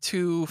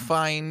to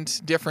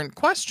find different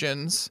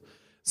questions.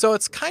 So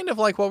it's kind of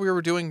like what we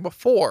were doing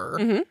before,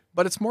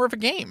 but it's more of a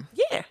game.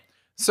 Yeah.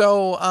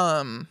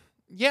 So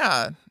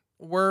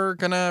we're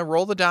gonna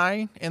roll the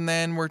die, and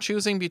then we're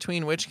choosing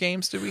between which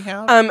games do we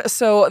have?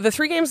 So the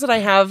 3 games that I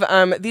have,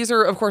 these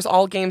are of course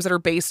all games that are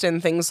based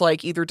in things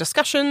like either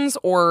discussions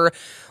or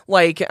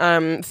like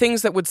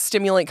things that would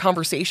stimulate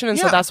conversation, and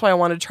so that's why I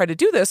wanted to try to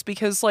do this,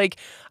 because like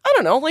I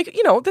don't know, like,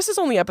 you know, this is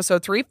only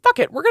episode 3. Fuck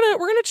it, we're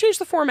gonna change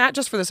the format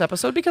just for this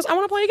episode because I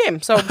want to play a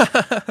game. So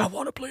I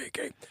want to play a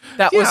game.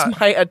 That was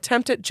my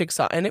attempt at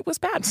Jigsaw, and it was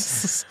bad.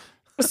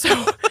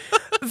 So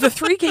the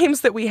 3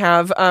 games that we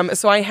have,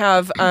 so I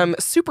have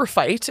Super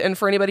Fight, and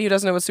for anybody who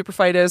doesn't know what Super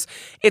Fight is,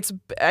 it's,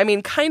 I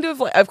mean, kind of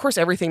like, of course,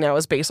 everything now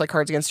is based like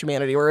Cards Against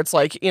Humanity, where it's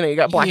like, you know, you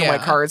got black and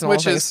white cards and all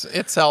which is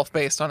itself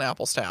based on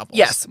apples to apples.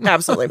 Yes,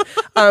 absolutely.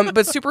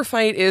 But Super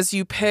Fight is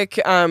you pick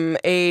I'm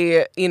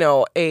pretty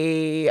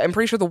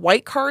sure the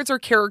white cards are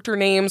character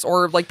names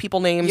or like people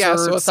names or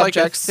so it's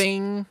subjects. Like a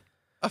thing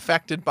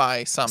affected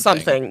by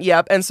something.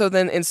 Yep. And so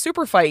then in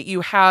Super Fight, you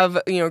have,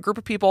 you know, a group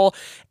of people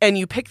and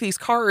you pick these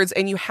cards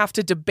and you have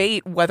to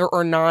debate whether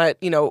or not,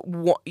 you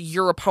know,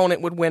 your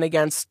opponent would win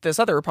against this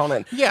other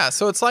opponent. Yeah.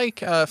 So it's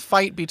like a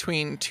fight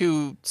between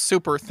 2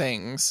 super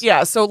things.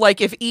 Yeah. So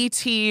like if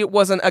E.T.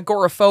 was an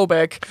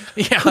agoraphobic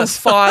who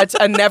fought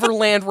a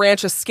Neverland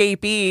Ranch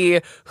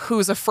escapee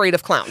who's afraid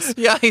of clowns.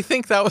 Yeah. I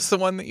think that was the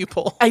one that you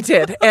pulled. I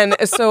did. And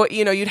so,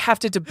 you know, you'd have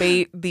to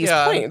debate these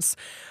points.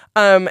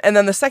 And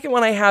then the second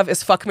one I have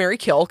is Fuck, Marry,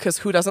 Kill, because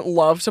who doesn't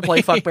love to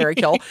play Fuck, Marry,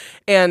 Kill?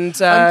 And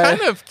I'm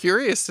kind of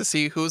curious to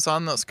see who's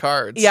on those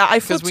cards. yeah, I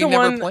flipped to one.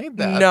 Because we never played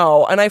that.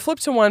 No, and I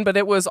flipped to one, but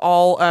it was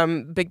all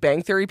Big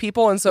Bang Theory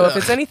people. And so if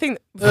it's anything,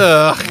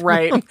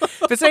 right,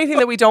 if it's anything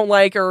that we don't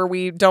like or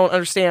we don't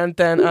understand,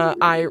 then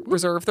I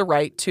reserve the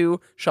right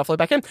to shuffle it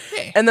back in.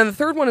 Hey. And then the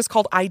third one is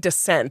called I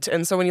Dissent.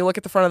 And so when you look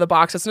at the front of the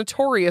box, it's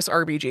Notorious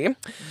RBG.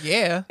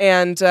 Yeah.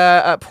 And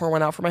pour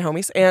one out for my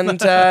homies. And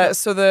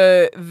so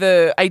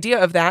the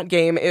idea of that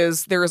game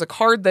is there is a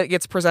card that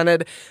gets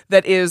presented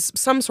that is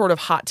some sort of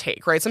hot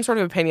take, right? Some sort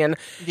of opinion.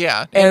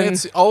 Yeah. And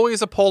it's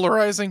always a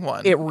polarizing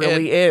one. It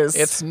really is.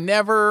 It's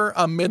never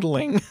a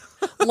middling.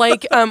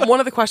 Like one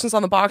of the questions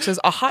on the box is,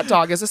 a hot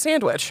dog is a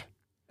sandwich.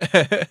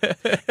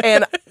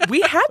 And we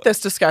had this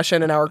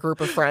discussion in our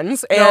group of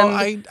friends. And no,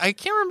 I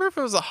can't remember if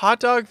it was a hot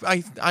dog.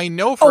 I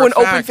know for a an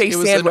fact open-faced it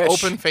was sandwich. an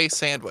open-faced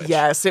sandwich.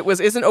 yes, it was.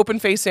 Is an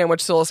open-faced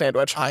sandwich still a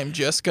sandwich? I'm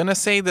just going to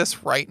say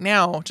this right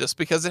now, just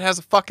because it has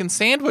a fucking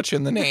sandwich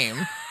in the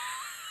name.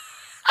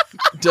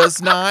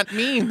 Does not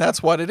mean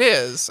that's what it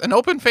is. An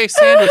open-faced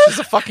sandwich is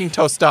a fucking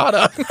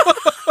tostada.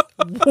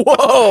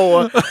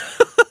 Whoa.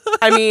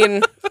 I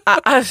mean,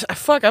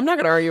 fuck, I'm not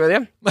going to argue with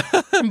you.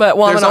 But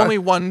There's only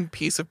one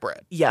piece of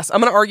bread. Yes,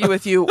 I'm going to argue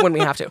with you when we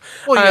have to.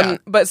 Well, yeah.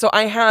 But so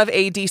I have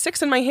a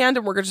D6 in my hand,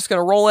 and we're just going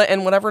to roll it,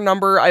 and whatever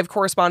number I've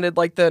corresponded,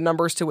 like the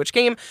numbers to which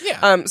game.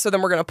 Yeah. So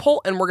then we're going to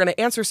pull, and we're going to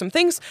answer some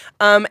things.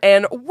 And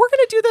we're going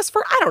to do this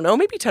for, I don't know,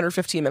 maybe 10 or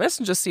 15 minutes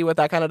and just see what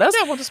that kind of does.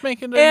 Yeah, we'll just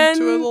make it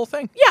into a little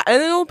thing. Yeah,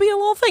 and it'll be a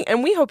little thing.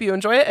 And we hope you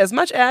enjoy it as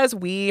much as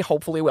we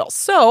hopefully will.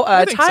 So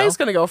Ty's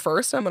going to go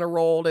first. I'm going to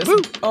roll this.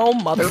 Oh,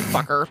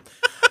 motherfucker.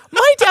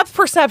 My depth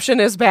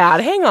perception is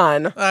bad. Hang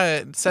on.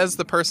 It says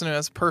the person who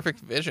has perfect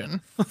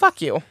vision.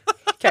 Fuck you.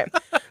 Okay.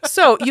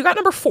 So you got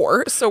number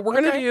 4. So we're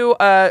going to do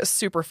a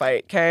super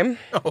fight. Okay.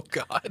 Oh,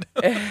 God.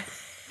 This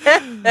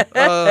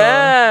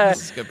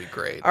is going to be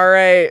great. All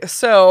right.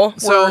 So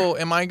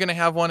am I going to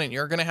have one and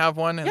you're going to have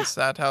one? And is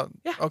that how?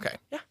 Yeah. Okay.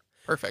 Yeah.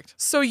 Perfect.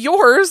 So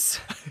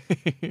yours.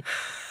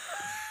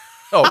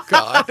 Oh,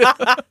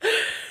 God.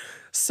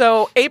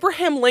 So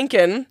Abraham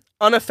Lincoln,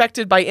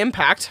 unaffected by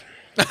impact.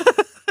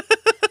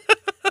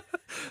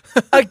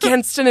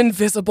 Against an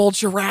invisible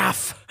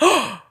giraffe.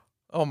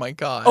 Oh my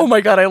God. Oh my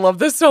God, I love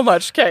this so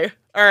much. Okay.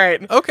 All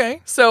right. Okay.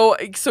 So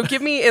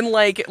give me in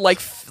like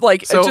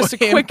So just a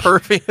quick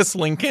impervious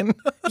Lincoln.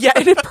 Yeah,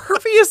 an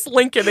impervious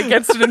Lincoln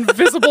against an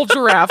invisible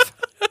giraffe.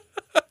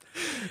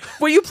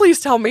 Will you please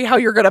tell me how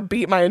you're going to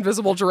beat my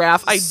invisible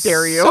giraffe? I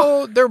dare you.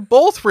 So they're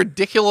both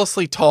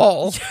ridiculously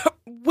tall.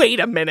 Wait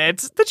a minute.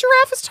 The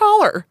giraffe is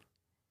taller.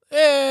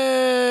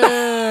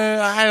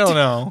 I don't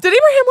know. Did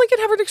Abraham Lincoln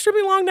have an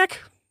extremely long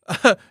neck?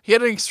 He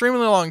had an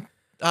extremely long.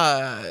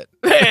 I'm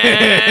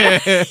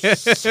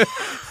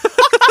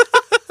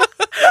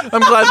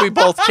glad we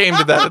both came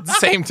to that at the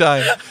same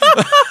time.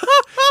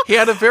 He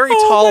had a very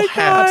tall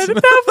hat. God,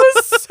 that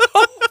was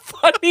so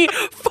funny.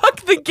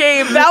 Fuck the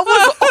game. That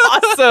was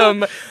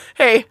awesome.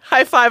 Hey,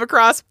 high five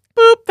across.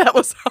 Boop. That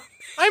was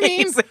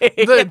amazing. I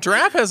mean, the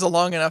giraffe has a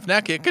long enough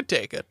neck; it could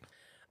take it.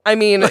 I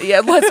mean,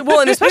 yeah,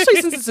 and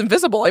especially since it's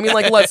invisible. I mean,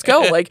 like, let's go.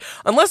 Like,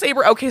 unless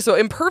okay, so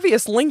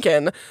impervious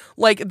Lincoln,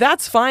 like,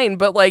 that's fine,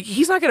 but, like,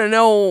 he's not going to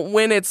know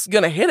when it's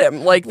going to hit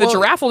him. Like, the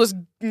giraffe will just,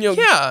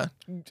 Yeah.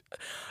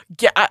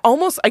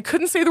 I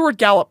couldn't say the word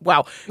gallop.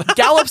 Wow.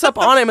 Gallops up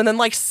on him and then,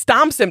 like,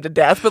 stomps him to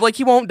death, but, like,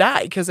 he won't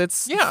die because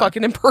it's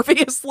fucking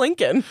impervious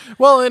Lincoln.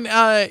 Well,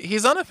 and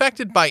he's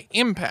unaffected by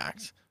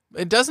impact.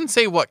 It doesn't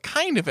say what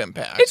kind of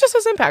impact. It just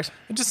says impact.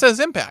 It just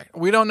says impact.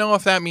 We don't know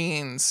if that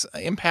means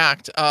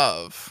impact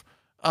of,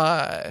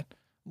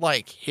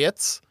 like,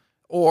 hits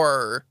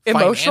or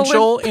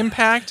financial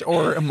impact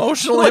or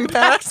emotional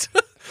impact.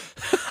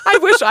 I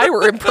wish I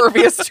were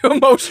impervious to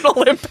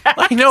emotional impact.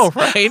 I know,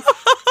 right?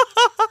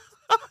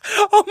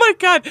 Oh my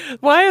God.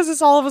 Why is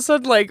this all of a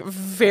sudden like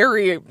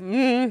very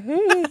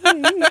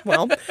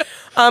well?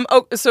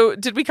 So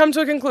did we come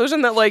to a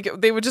conclusion that like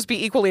they would just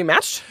be equally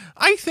matched?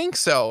 I think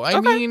so. I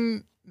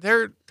mean,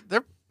 they're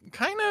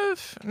kind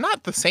of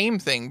not the same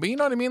thing, but you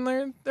know what I mean?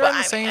 They're in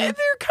the same. They're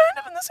kind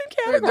of in the same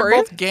category.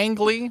 They're both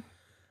gangly.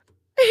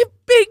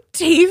 Big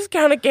teeth,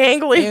 kind of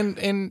gangly.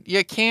 And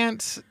you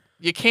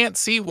can't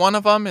see one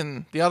of them,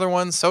 and the other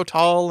one's so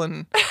tall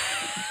and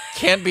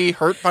can't be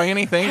hurt by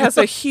anything. Has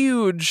a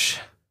huge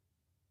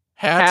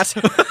hat.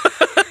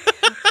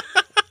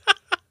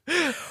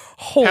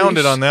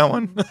 Pounded on that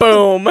one.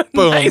 Boom.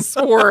 Nice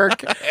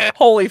work.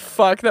 Holy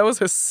fuck, that was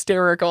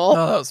hysterical.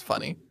 Oh, that was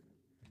funny.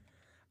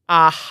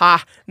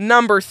 Aha.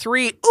 Number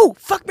 3. Ooh,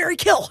 fuck, marry,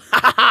 kill.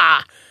 Ha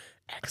ha.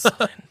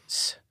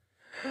 Excellent.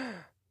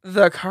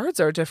 The cards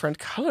are different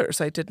colors.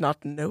 I did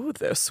not know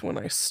this when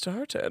I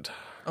started.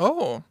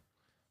 Oh.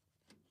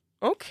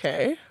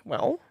 Okay.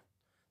 Well,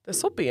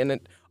 this will be in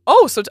it.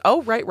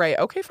 Oh, right.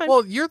 Okay, fine.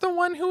 Well, you're the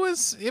one it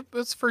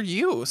was for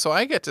you, so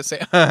I get to say.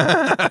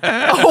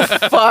 Oh,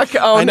 fuck.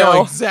 Oh, I know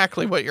no.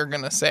 exactly what you're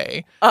going to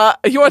say.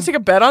 You want to take a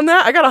bet on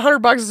that? I got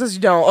 $100 that says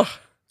you don't.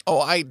 Oh,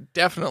 I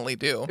definitely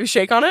do. You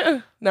shake on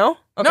it? No?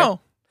 Okay. No.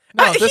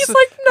 No, he's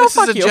like, no, this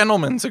fuck is a you.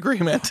 gentleman's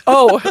agreement.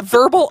 Oh,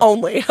 verbal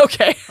only.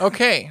 Okay.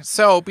 Okay,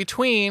 so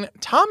between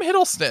Tom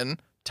Hiddleston,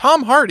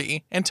 Tom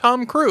Hardy, and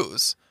Tom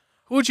Cruise,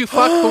 who would you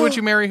fuck? Who would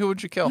you marry? Who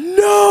would you kill?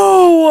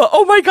 No.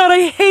 Oh my God,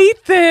 I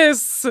hate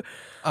this.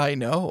 I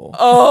know.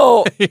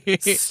 Oh,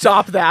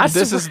 stop that.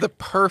 This is the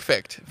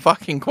perfect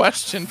fucking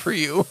question for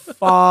you.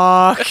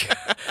 Fuck.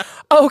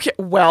 Okay,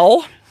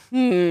 well.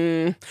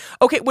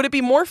 Okay, would it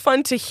be more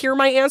fun to hear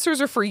my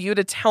answers or for you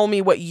to tell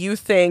me what you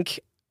think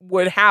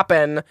would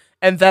happen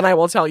and then I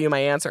will tell you my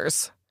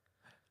answers?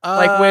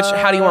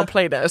 How do you want to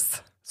play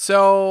this?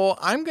 So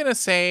I'm gonna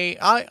say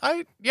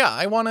I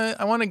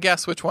wanna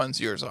guess which ones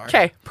yours are.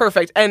 Okay,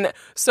 perfect. And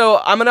so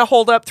I'm gonna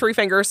hold up 3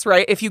 fingers,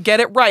 right? If you get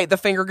it right, the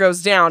finger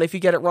goes down. If you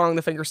get it wrong,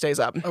 the finger stays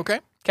up. Okay.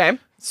 Okay.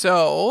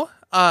 So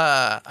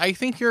I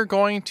think you're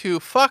going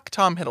to fuck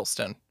Tom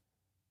Hiddleston.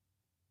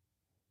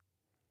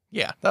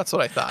 Yeah, that's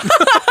what I thought.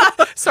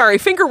 Sorry,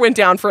 finger went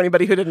down for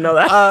anybody who didn't know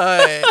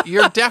that.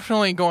 You're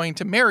definitely going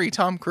to marry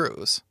Tom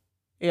Cruise.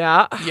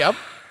 Yeah. Yep.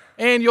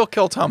 And you'll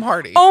kill Tom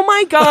Hardy. Oh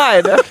my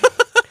God.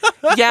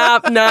 Yeah,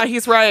 nah,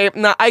 he's right.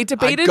 Nah, I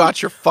debated. I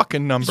got your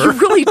fucking number. You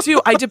really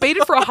do. I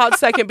debated for a hot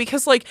second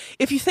because, like,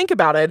 if you think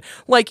about it,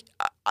 like,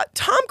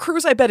 Tom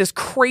Cruise, I bet, is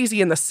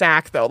crazy in the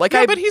sack, though. Like,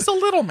 yeah, but he's a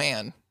little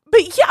man.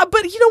 But yeah,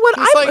 but you know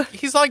what?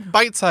 He's like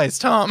bite-sized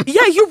Tom.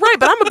 Yeah, you're right.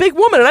 But I'm a big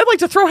woman, and I'd like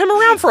to throw him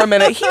around for a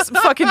minute. He's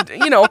fucking,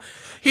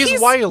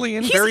 he's wily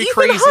and very Ethan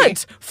crazy.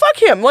 Hunt.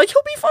 Fuck him. Like,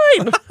 he'll be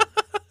fine.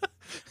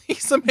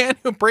 He's a man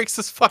who breaks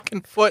his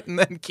fucking foot and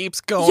then keeps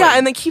going. Yeah,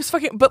 and then keeps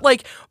fucking. But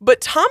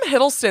Tom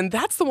Hiddleston,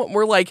 that's the one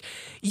where, like,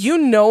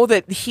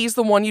 that he's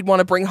the one you'd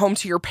want to bring home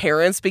to your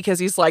parents because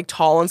he's like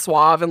tall and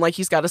suave and like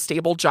he's got a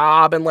stable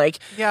job and like.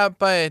 Yeah,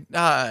 but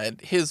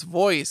his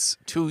voice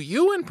to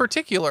you in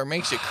particular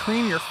makes you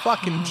cream your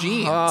fucking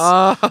jeans.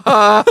 Fuck,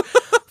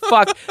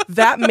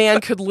 that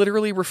man could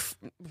literally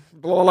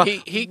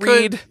he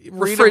could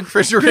read a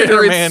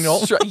refrigerator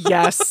manual.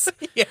 Yes.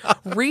 Yeah.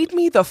 Read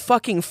me the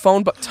fucking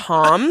phone book,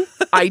 Tom.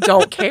 I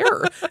don't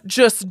care.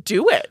 Just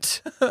do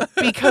it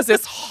because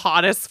it's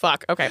hot as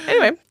fuck. Okay.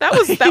 Anyway, that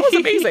was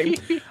amazing.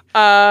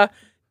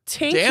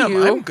 Thank Damn,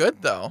 you. I'm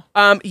good though.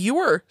 You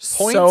were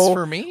points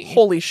for me.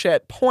 Holy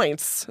shit,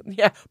 points.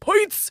 Yeah,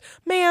 points,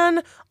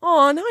 man.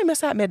 Oh, now I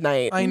miss At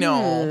Midnight. I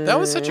know. That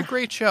was such a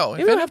great show.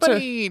 If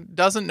anybody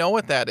doesn't know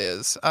what that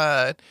is,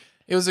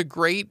 it was a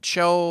great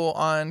show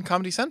on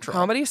Comedy Central.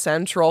 Comedy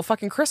Central,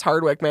 fucking Chris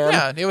Hardwick, man.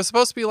 Yeah, it was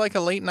supposed to be like a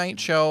late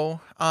night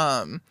show,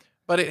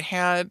 but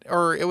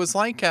it was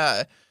like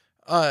a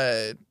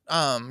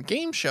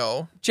game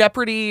show.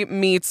 Jeopardy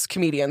meets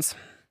comedians.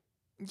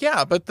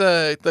 Yeah, but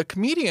the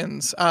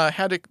comedians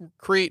had to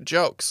create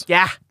jokes.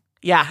 Yeah.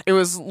 It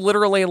was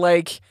literally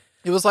like.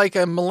 It was like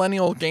a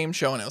millennial game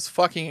show, and it was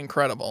fucking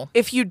incredible.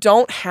 If you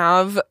don't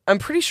have, I'm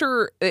pretty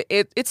sure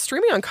it's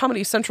streaming on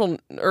Comedy Central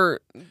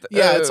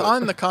it's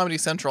on the Comedy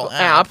Central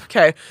app.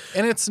 Okay,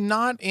 and it's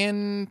not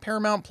in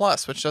Paramount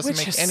Plus, which doesn't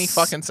make any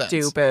fucking sense.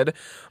 Stupid.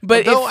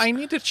 But I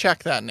need to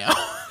check that now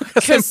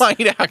because it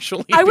might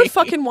actually. I would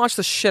fucking watch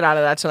the shit out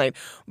of that tonight.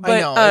 But, I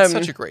know it's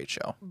such a great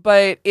show.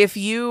 But if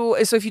you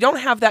don't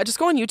have that, just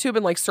go on YouTube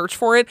and like search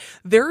for it.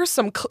 There are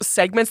some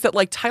segments that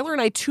like Tyler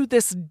and I to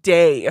this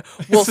day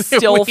will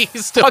still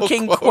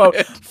fucking quote.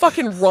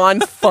 Fucking Ron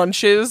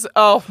Funches.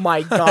 Oh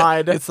my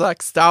God. It's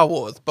like Star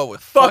Wars, but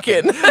with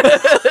fucking.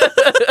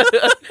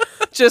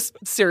 Just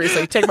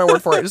seriously, take my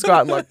word for it. Just go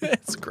out and look.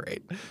 It's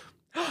great.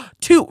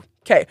 2.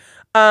 Okay.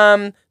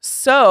 I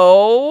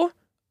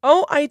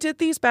did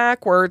these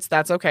backwards.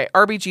 That's okay.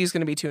 RBG is going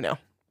to be 2 now.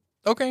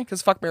 Okay.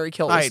 Because fuck, marry,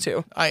 kill is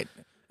 2.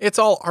 It's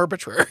all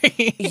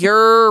arbitrary.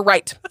 You're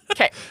right.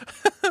 Okay.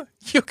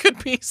 You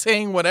could be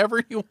saying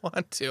whatever you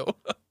want to.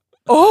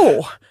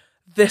 Oh,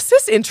 this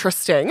is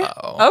interesting.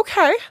 Uh-oh.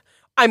 Okay.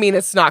 I mean,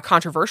 it's not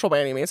controversial by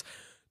any means.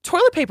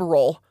 Toilet paper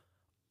roll.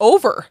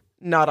 Over,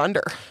 not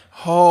under.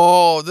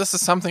 Oh, this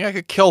is something I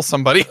could kill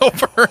somebody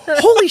over.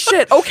 Holy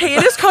shit. Okay,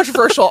 it is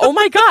controversial. Oh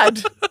my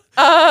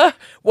God.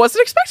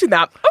 Wasn't expecting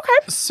that.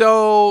 Okay.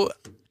 So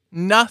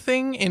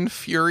nothing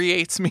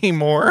infuriates me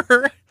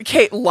more.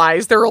 Okay,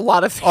 lies. There are a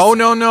lot of things. Oh,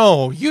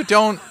 no. You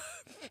don't.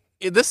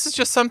 This is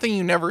just something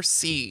you never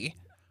see.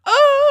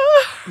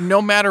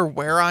 No matter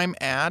where I'm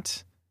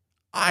at,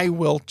 I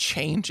will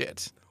change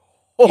it.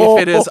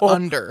 If it is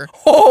under.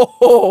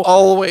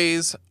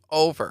 Always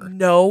over.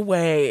 No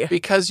way.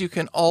 Because you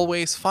can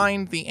always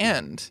find the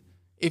end.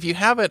 If you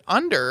have it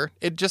under,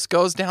 it just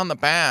goes down the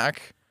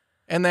back.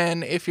 And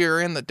then if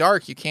you're in the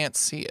dark, you can't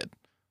see it.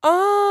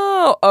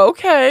 Oh,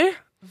 okay.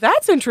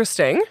 That's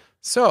interesting.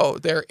 So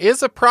there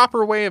is a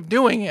proper way of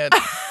doing it.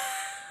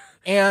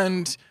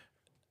 And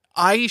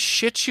I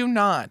shit you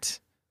not,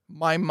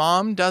 my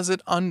mom does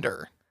it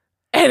under.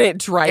 And it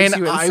drives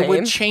you insane. And I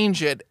would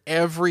change it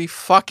every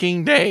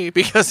fucking day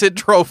because it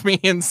drove me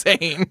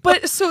insane.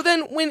 But so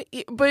then when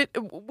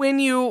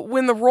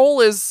the roll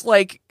is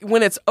like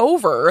when it's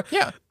over,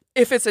 yeah.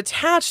 If it's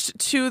attached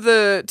to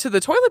the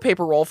toilet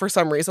paper roll for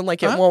some reason,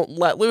 like it won't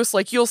let loose,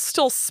 like you'll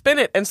still spin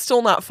it and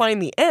still not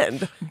find the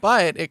end.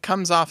 But it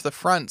comes off the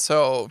front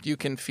so you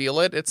can feel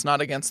it. It's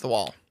not against the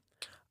wall.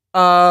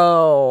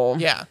 Oh.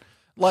 Yeah.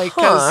 Like,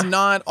 because Huh.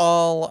 not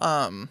all,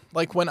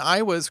 like when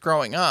I was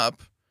growing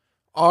up,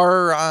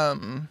 our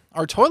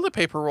toilet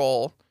paper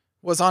roll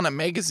was on a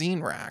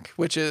magazine rack,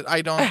 which is,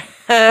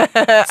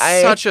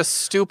 such a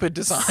stupid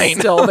design.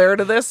 Still there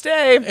to this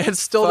day. It's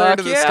still there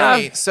to this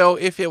day. So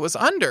if it was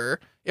under,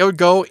 it would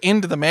go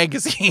into the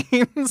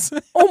magazines.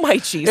 Oh my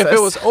Jesus. If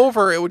it was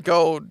over, it would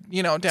go,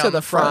 down To the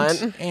the front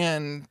front.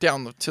 and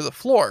down to the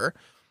floor.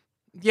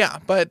 Yeah,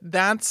 but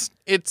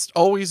it's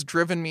always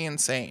driven me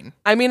insane.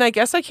 I mean, I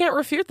guess I can't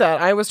refute that.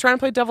 I was trying to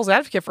play devil's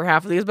advocate for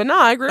half of these, but no,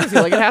 I agree with you.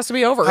 Like, it has to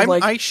be over.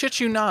 I shit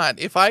you not.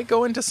 If I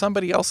go into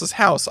somebody else's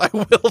house, I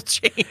will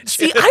change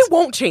See, it. I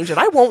won't change it.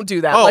 I won't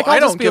do that. Oh, Like, I'll I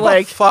don't just be give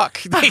like, a fuck.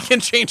 They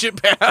can change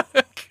it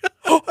back.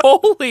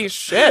 holy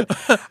shit.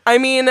 I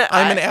mean,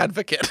 I'm an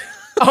advocate.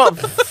 oh,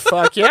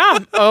 fuck yeah.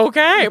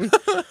 Okay.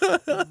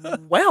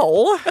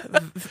 Well,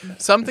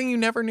 Something you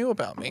never knew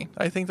about me.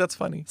 I think that's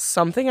funny.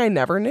 something I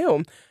never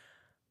knew.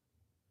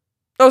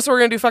 Oh, so we're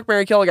gonna do fuck,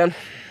 marry, kill again.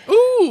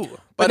 Ooh,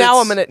 But now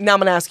I'm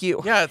gonna ask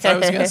you. Yeah, I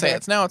was gonna say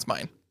it's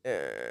mine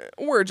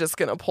We're just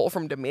gonna pull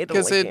from the middle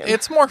because again.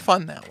 it's more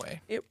fun that way.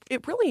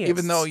 It really is.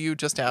 Even though you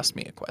just asked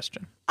me a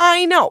question.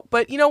 I know,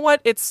 but you know what?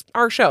 It's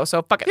our show,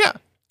 so fuck it. Yeah,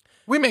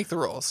 we make the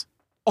rules.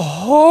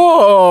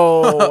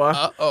 Oh,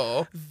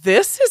 Uh-oh.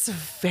 this is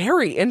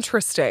very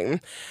interesting.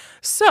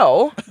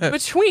 So,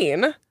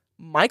 between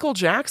Michael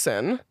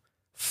Jackson,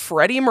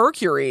 Freddie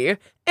Mercury,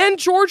 and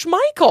George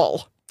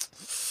Michael,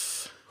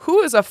 who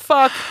is a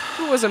fuck,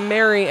 who is a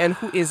marry, and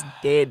who is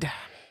dead?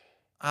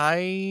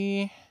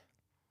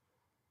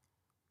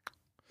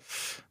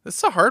 This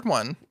is a hard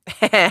one.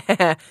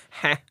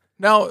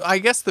 Now, I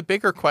guess the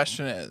bigger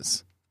question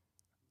is,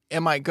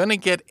 am I going to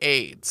get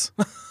AIDS?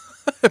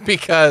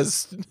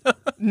 Because,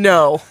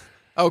 No.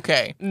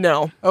 okay,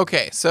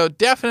 so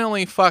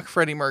definitely fuck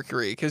Freddie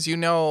Mercury, because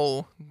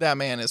that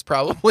man is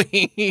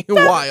probably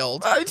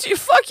wild.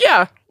 Fuck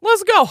yeah.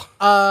 Let's go.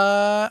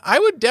 I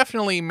would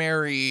definitely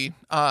marry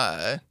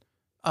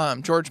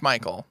George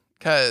Michael,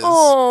 because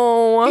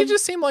Oh. he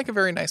just seemed like a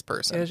very nice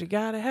person. Because you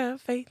gotta have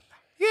faith.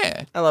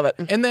 Yeah. I love it.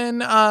 And then,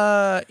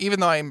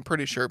 even though I'm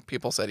pretty sure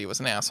people said he was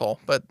an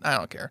asshole, but I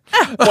don't care.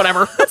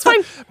 Whatever. That's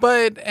fine.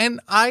 And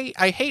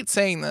I hate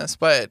saying this,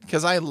 but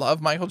because I love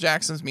Michael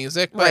Jackson's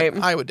music, but Right.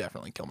 I would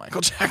definitely kill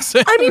Michael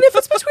Jackson. I mean, if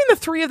it's between the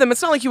three of them,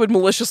 it's not like you would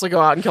maliciously go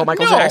out and kill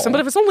Michael No. Jackson.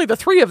 But if it's only the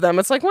three of them,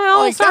 it's like,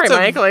 well, Like, sorry,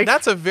 that's Mike.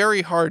 that's a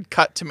very hard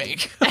cut to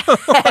make.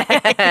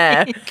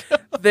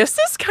 This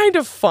is kind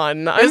of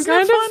fun. I'm Isn't it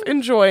kind fun? of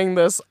enjoying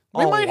this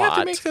We a might have to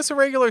lot. make this a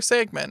regular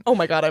segment. Oh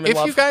my god, I'm in If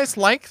love. you guys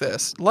like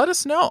this, let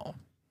us know,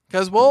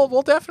 because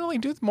we'll definitely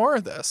do more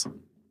of this.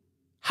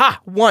 Ha!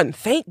 One.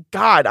 Thank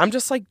God. I'm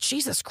just like,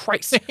 Jesus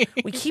Christ.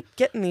 We keep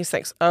getting these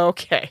things.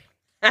 Okay.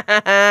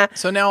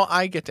 So now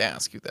I get to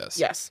ask you this.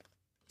 Yes.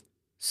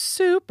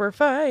 Super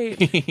fight.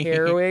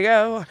 Here we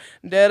go.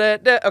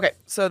 Da-da-da. Okay,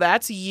 so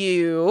that's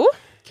you.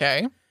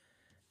 Okay.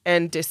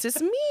 And this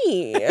is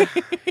me.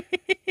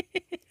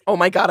 Oh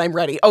my God, I'm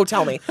ready. Oh,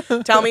 tell me.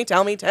 Tell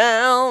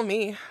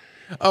me.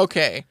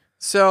 Okay.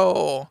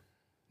 So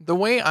the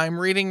way I'm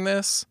reading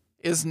this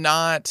is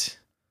not.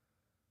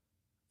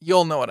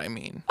 You'll know what I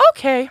mean.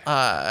 Okay.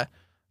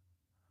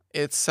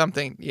 It's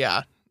something.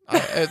 Yeah.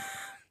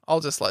 I'll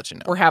just let you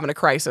know. We're having a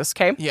crisis,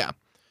 okay? Yeah.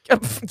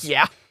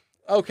 Yeah.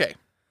 Okay.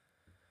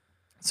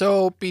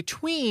 So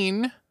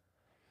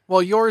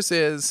yours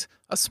is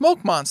a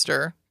smoke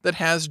monster that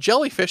has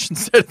jellyfish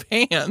instead of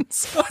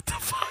hands. What the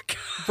fuck?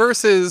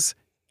 Versus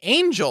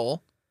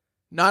Angel,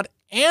 not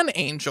an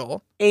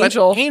angel,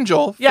 Angel. but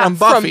Angel Yeah, from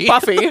Buffy.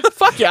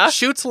 Fuck yeah.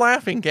 Shoots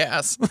laughing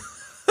gas.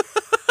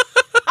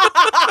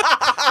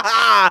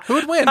 Who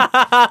would win?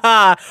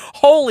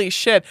 Holy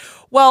shit.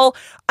 Well,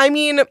 I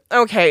mean,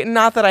 okay,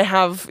 not that I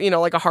have,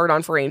 like a hard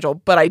on for Angel,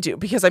 but I do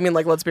because I mean,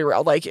 like, let's be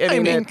real. Like, I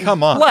mean,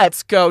 come on.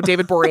 Let's go,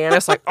 David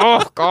Boreanaz. Like,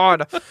 oh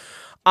God,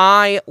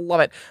 I love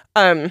it.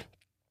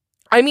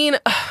 I mean,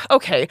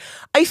 okay.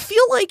 I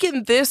feel like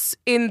in this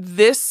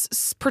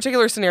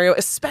particular scenario,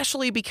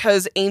 especially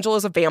because Angel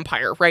is a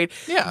vampire, right?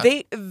 Yeah.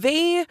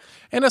 They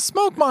And a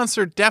smoke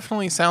monster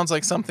definitely sounds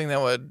like something that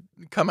would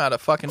come out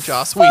of fucking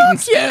Joss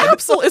Whedon's yeah, head.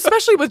 absolutely.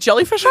 Especially with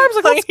jellyfish arms,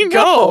 like let's I know.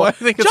 go. I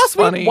think it's Joss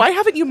Whedon, funny. why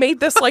haven't you made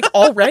this like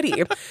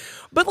already?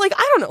 But like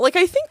I don't know. Like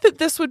I think that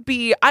this would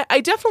be.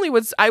 I definitely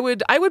would. I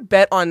would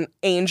bet on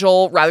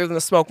Angel rather than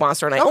the smoke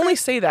monster, and I only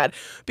say that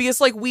because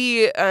like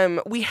we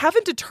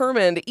haven't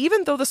determined,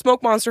 even though the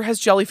smoke monster has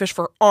jellyfish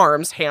for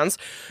arms, hands.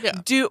 Yeah.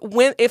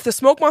 If the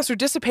smoke monster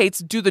dissipates,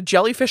 do the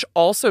jellyfish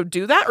also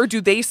do that, or do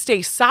they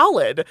stay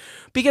solid?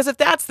 Because if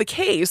that's the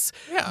case,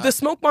 Yeah. the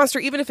smoke monster,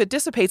 even if it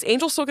dissipates,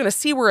 Angel's still going to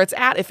see where it's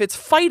at if it's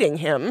fighting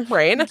him,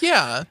 right?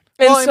 Yeah.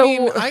 And Well, so- I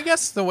mean, I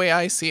guess the way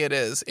I see it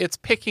is it's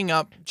picking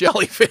up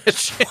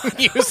jellyfish and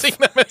using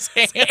them as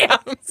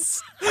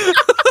hands.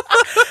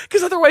 Because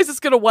Because otherwise it's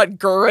going to,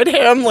 gur at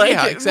him, like,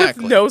 Yeah,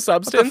 exactly. with no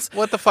substance.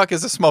 What the fuck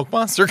is a smoke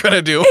monster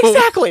gonna do?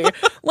 Exactly.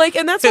 Like,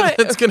 and that's why...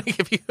 It's gonna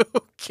give you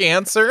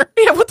cancer.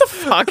 Yeah, what the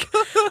fuck?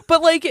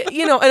 But, like,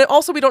 you know, and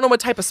also we don't know what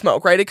type of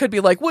smoke, right? It could be,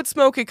 like, wood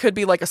smoke. It could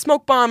be, like, a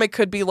smoke bomb. It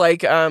could be,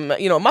 like,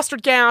 you know,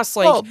 mustard gas.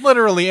 Like, Well,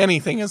 literally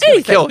anything is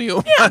gonna kill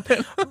you. Yeah.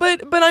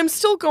 But I'm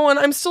still,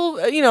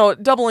 you know,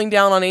 doubling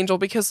down on Angel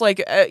because,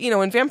 like, you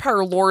know, in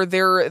vampire lore,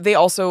 they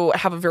also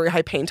have a very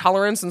high pain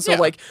tolerance. And so, Yeah.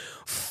 like,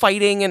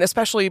 fighting, and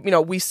especially, you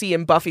know, we see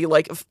in Buffy,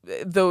 like,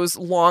 those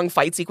long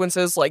fight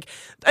sequences, like,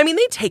 I mean,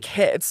 they take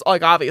hits,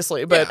 like,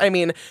 obviously, but Yeah. I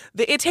mean,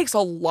 it takes a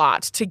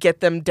lot to get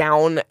them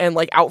down and,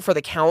 like, out for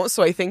the count.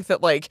 So I think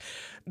that, like,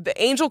 the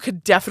Angel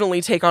could definitely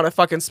take on a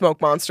fucking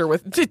smoke monster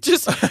with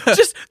just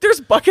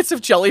there's buckets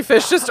of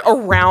jellyfish just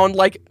around,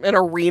 like, an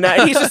arena,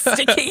 and he's just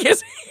sticking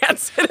his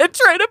hands in it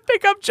trying to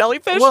pick up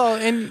jellyfish. Well,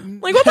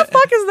 and like, what the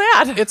fuck is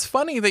that? it's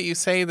funny that you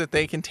say that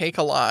they can take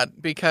a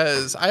lot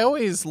because I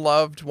always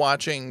loved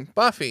watching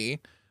Buffy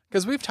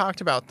because we've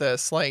talked about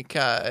this. Like,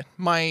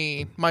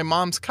 my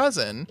mom's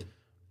cousin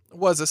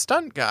was a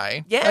stunt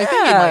guy. Yeah. I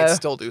think he might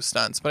still do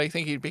stunts, but I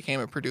think he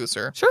became a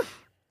producer. Sure.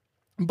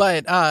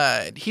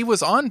 But he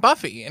was on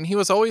Buffy, and he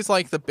was always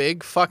like the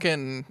big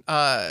fucking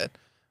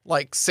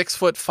like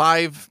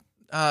 6'5"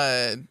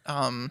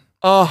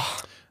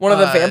 Oh, one of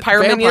the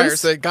vampires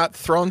minions that got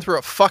thrown through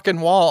a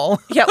fucking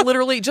wall. Yeah,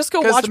 literally, just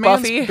go 'Cause watch the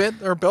man's Buffy.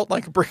 They're built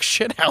like a brick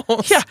shit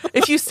house. Yeah,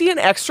 if you see an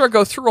extra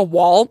go through a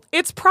wall,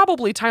 it's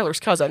probably Tyler's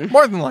cousin.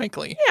 More than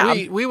likely.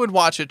 Yeah. We would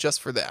watch it just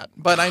for that.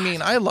 But I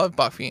mean, I love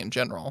Buffy in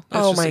general. It's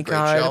Oh just my a great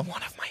god, show.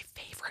 one of my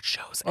favorite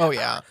shows. Oh ever.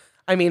 yeah.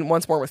 I mean,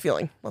 Once More with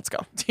Feeling. Let's go.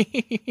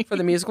 For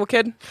the musical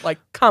kid? Like,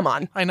 come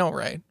on. I know,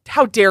 right?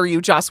 How dare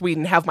you, Joss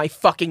Whedon, have my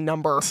fucking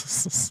number,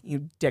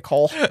 you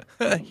dickhole.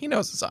 He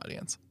knows his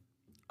audience.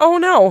 Oh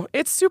no,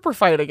 it's Super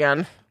Fight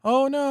again.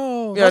 Oh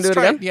no. You wanna do it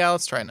again? Yeah,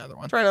 let's try another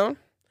one. Try another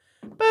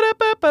one.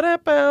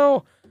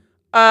 Ba-da-ba-ba-da-bow.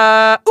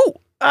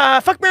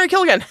 Fuck, Marry,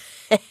 Kill again.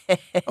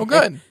 Oh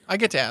good. I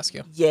get to ask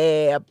you.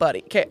 Yeah,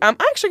 buddy. Okay, I'm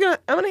gonna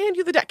hand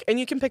you the deck, and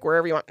you can pick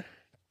wherever you want.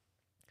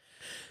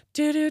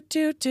 Do.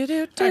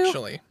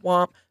 Actually.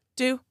 Womp,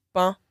 do,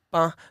 ba,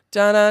 ba,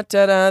 da, da,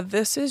 da, da.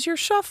 This is your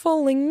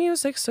shuffling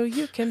music, so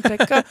you can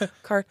pick a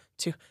card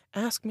to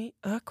ask me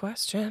a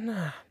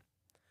question.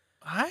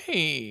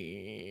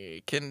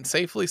 I can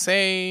safely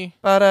say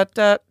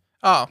Ba-da-da.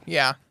 oh,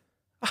 yeah.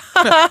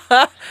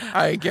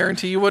 I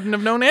guarantee you wouldn't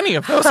have known any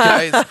of those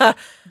guys.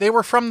 They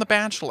were from The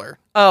Bachelor.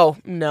 Oh,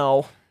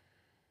 no.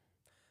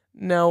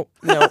 No.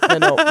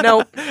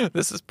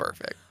 This is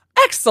perfect.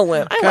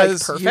 Excellent. I like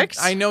 'Cause perfect.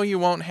 I know you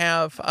won't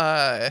have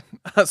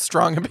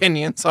strong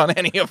opinions on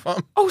any of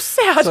them. Oh,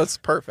 sad. So it's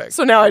perfect.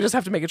 So now I just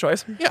have to make a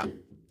choice. Yeah.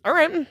 All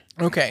right.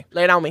 Okay.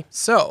 Lay it on me.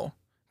 So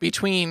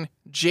between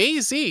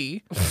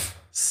Jay-Z,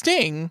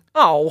 Sting,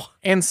 Oh.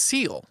 and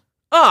Seal.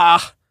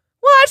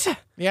 What?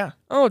 Yeah.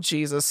 Oh,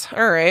 Jesus.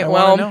 All right. I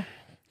Well, wanna know.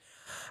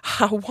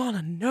 I want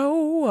to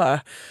know.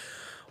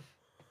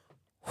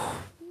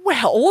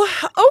 Well,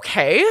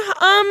 okay.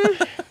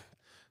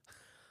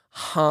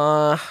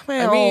 Well,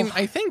 I mean,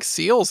 I think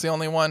Seal's the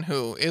only one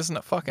who isn't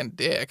a fucking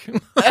dick.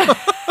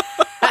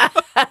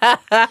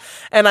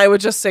 and I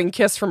would just sing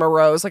Kiss from a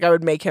Rose. Like, I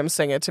would make him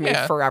sing it to me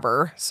Yeah.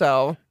 forever.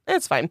 So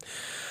it's fine.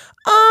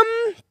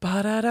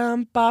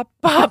 Ba-da-dum, bop,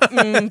 bop,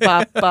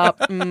 bop, bop,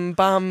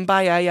 bum,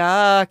 ba, ya,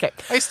 ya. Okay.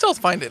 I still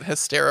find it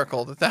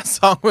hysterical that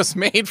song was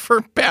made for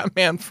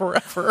Batman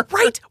Forever.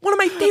 Right. One of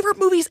my favorite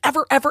movies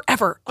ever, ever,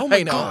 ever. Oh my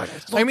I know. God.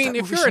 I mean, love that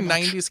if movie you're so a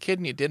much. 90s kid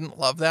and you didn't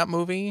love that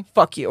movie,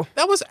 Fuck you.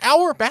 that was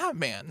our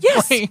Batman.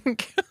 Yes.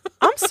 Like,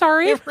 I'm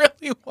sorry. it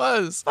really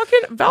was.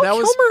 Fucking Val That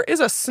was- Kilmer is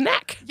a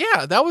snack.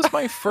 Yeah, that was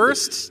my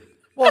first.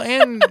 Well,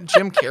 and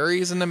Jim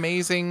Carrey's an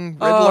amazing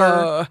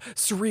Riddler.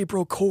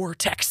 Cerebral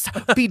cortex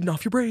beating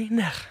off your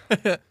brain.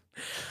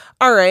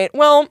 All right.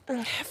 Well,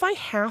 if I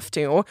have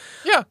to,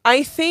 Yeah.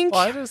 I think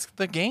Well, that is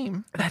the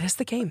game. that is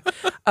the game.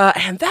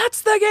 And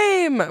that's the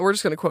game. We're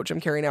just going to quote Jim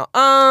Carrey now.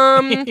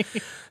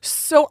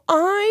 So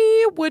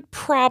I would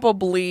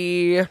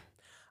probably,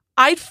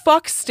 I'd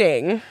fuck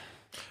Sting.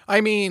 I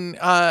mean,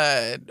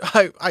 I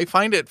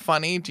find it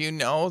funny. Do you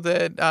know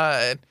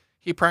that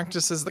he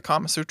practices the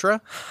Kama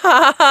Sutra Nope.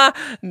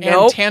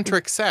 and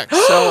tantric sex?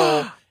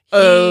 So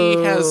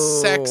he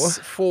has sex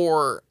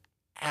for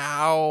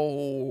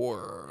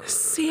hours.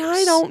 See,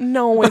 I don't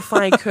know if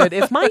I could,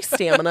 if my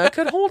stamina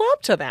could hold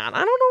up to that.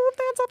 I don't know if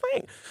that's a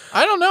thing.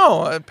 I don't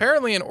know.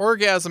 Apparently, an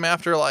orgasm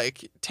after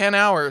like 10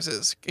 hours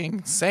is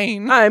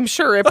insane. I'm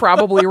sure it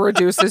probably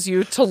reduces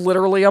you to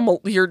literally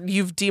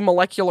you've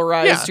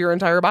demolecularized Yeah. your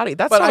entire body.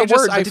 That's But not a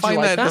word. But I did you find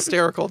like that that?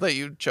 hysterical that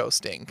you chose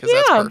Sting because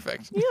Yeah. that's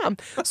perfect. Yeah.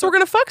 So we're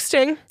gonna fuck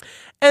Sting,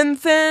 and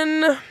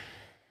then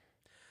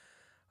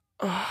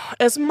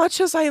as much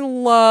as I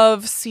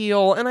love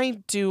Seal, and I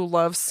do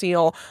love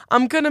Seal,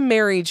 I'm going to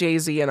marry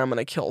Jay-Z and I'm going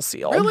to kill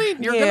Seal. Really?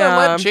 You're going to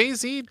let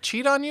Jay-Z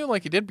cheat on you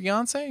like he did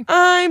Beyonce?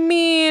 I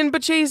mean,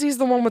 but Jay-Z's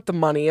the one with the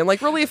money. And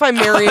like, really, if I'm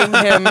marrying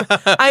him,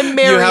 I'm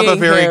marrying him. You have a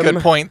very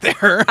good point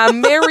there.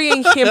 I'm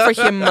marrying him for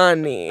his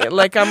money.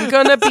 Like, I'm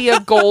going to be a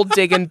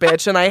gold-digging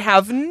bitch, and I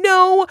have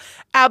no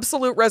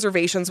absolute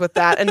reservations with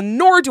that, and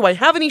nor do I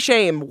have any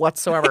shame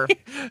whatsoever.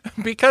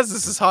 Because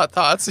this is Hot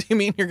Thoughts, you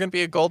mean you're going to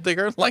be a gold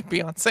digger like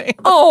Beyonce?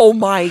 Oh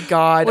my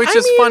God. Which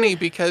is funny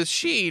because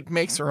she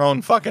makes her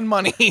own fucking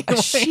money.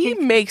 She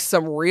makes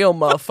some real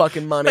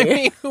motherfucking money. I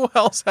mean, who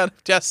else out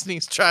of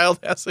Destiny's Child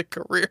has a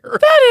career?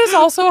 That is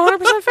also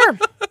 100% fair.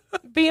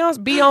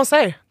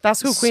 Beyonce.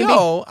 That's who Queen Bee.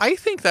 So, I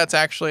think that's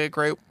actually a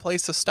great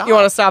place to stop. You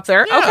want to stop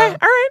there? Yeah. Okay,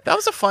 all right. That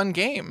was a fun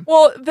game.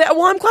 Well,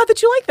 I'm glad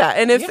that you like that.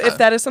 And if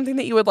that is something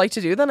that you would like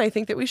to do, then I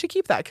think that we should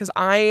keep that because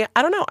I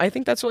don't know. I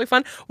think that's really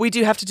fun. We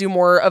do have to do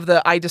more of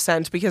the I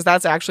Dissent because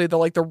that's actually the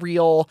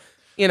real,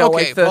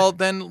 okay, well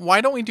then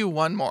why don't we do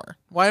one more?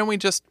 Why don't we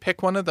just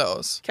pick one of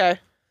those? Okay.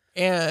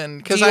 And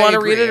because do you want to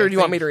read it or do you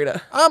want me to read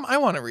it? I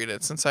want to read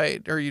it since I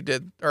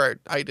did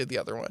the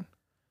other one.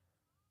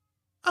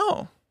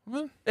 Oh.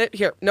 Well,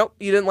 here. Nope,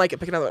 you didn't like it.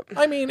 Pick another one.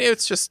 I mean,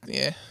 it's just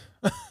yeah.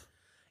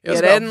 You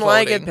didn't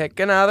like it. Pick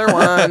another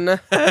one.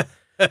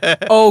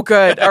 Oh,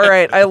 good. All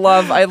right. I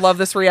love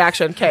this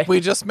reaction. Okay. We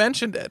just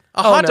mentioned it.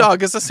 A hot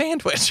dog is a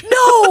sandwich.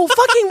 No,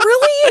 fucking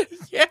really?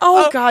 Yeah.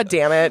 Oh, God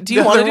damn it. Do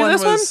you want to do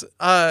this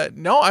one?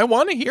 No, I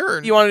want to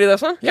hear. You want to do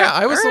this one? Yeah,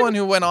 I was the one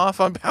who went off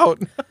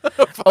about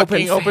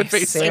open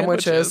face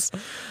sandwiches.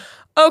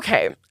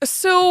 Okay.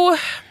 So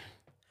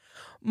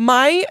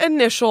my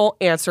initial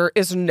answer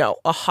is no.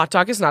 A hot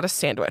dog is not a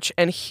sandwich.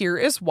 And here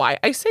is why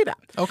I say that.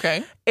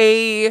 Okay.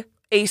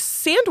 A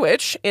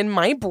sandwich in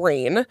my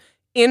brain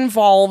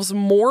involves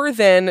more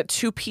than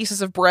two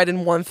pieces of bread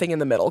and one thing in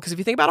the middle. Because if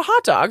you think about a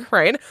hot dog,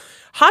 right?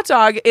 Hot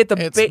dog,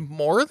 it's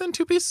more than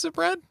two pieces of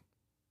bread?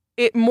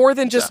 It more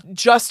than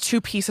just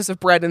two pieces of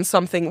bread and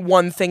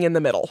one thing in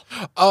the middle.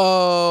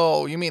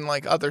 Oh, you mean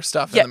like other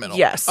stuff in the middle?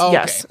 Yes, okay.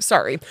 Yes.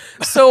 Sorry.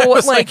 So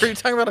are you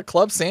talking about a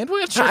club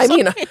sandwich? I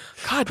mean,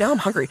 God, now I'm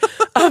hungry.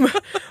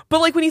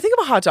 But like when you think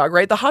of a hot dog,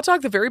 right? The hot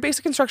dog, the very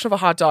basic construction of a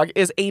hot dog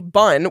is a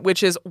bun,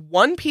 which is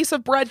one piece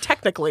of bread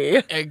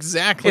technically.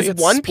 Exactly.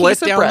 It's one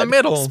piece of bread. Split down the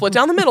middle. Split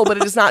down the middle, but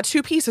it is not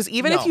two pieces.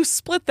 Even if you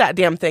split that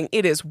damn thing,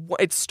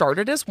 it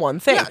started as one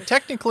thing. Yeah,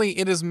 technically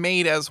it is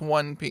made as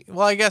one piece.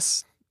 Well, I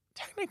guess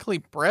technically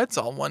bread's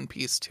all one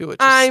piece too.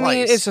 I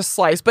mean, it's just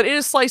sliced, but it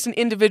is sliced in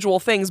individual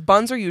things.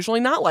 Buns are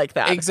usually not like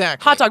that.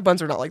 Exactly. Hot dog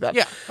buns are not like that.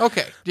 Yeah.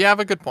 Okay. You have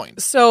a good point.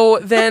 So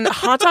then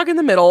hot dog in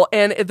the middle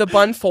and the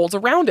bun folds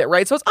around it,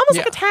 right? So it's almost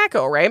like a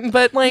taco, right?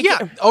 But like...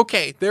 Yeah.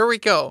 Okay. There we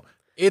go.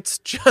 It's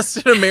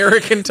just an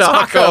American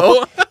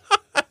taco.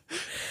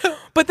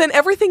 But then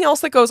everything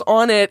else that goes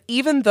on it,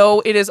 even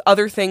though it is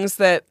other things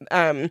that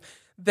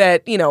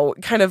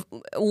kind of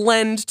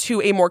lend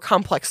to a more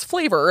complex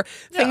flavor,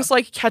 things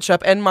like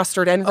ketchup and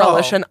mustard and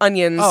relish and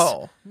onions.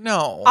 Oh,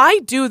 no. I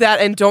do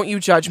that and don't you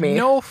judge me.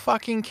 No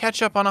fucking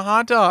ketchup on a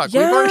hot dog.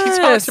 Yes. We've already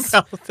talked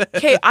about this.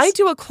 Okay, I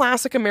do a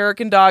classic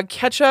American dog,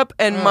 ketchup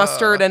and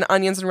mustard and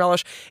onions and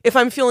relish. If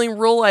I'm feeling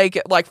real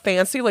like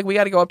fancy, like we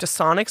got to go up to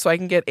Sonic so I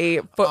can get a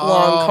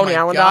foot-long Coney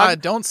Island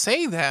dog. Don't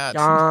say that.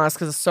 Yes,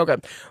 because it's so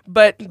good.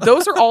 But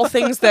those are all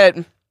things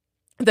that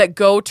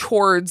go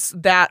towards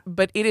that,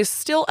 but it is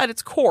still at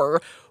its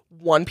core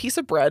one piece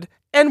of bread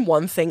and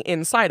one thing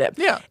inside it.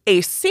 Yeah.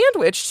 A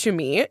sandwich to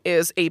me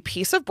is a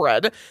piece of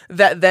bread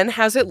that then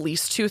has at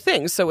least two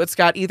things. So it's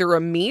got either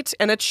a meat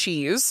and a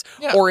cheese,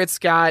 or it's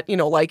got,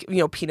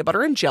 peanut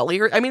butter and jelly.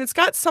 Or it's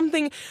got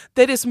something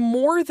that is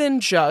more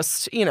than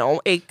just,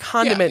 a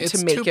condiment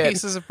to make it. It's two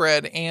pieces of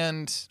bread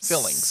and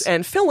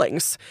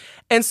fillings.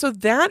 And so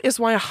that is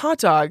why a hot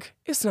dog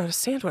is not a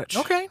sandwich.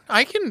 Okay.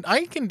 I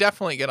can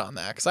definitely get on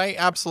that because I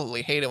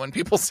absolutely hate it when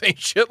people say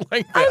shit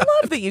like that. I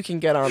love that you can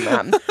get on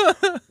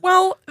that.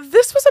 Well,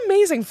 this was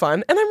amazing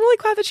fun, and I'm really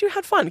glad that you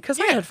had fun because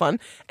I had fun,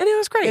 and it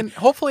was great. And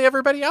hopefully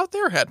everybody out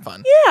there had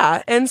fun.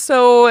 Yeah. And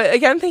so,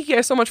 again, thank you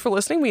guys so much for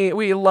listening.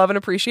 We love and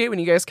appreciate when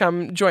you guys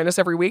come join us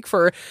every week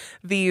for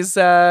these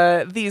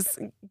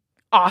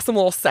awesome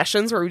little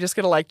sessions where we just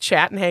get to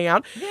chat and hang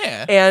out.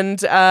 Yeah.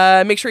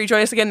 And make sure you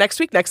join us again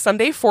next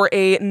Sunday, for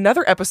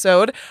another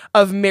episode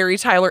of Mary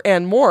Tyler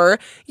and More,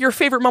 your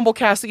favorite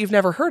mumblecast that you've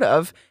never heard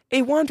of,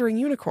 a Wandering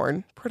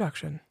Unicorn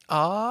production.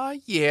 Ah,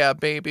 yeah,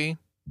 baby.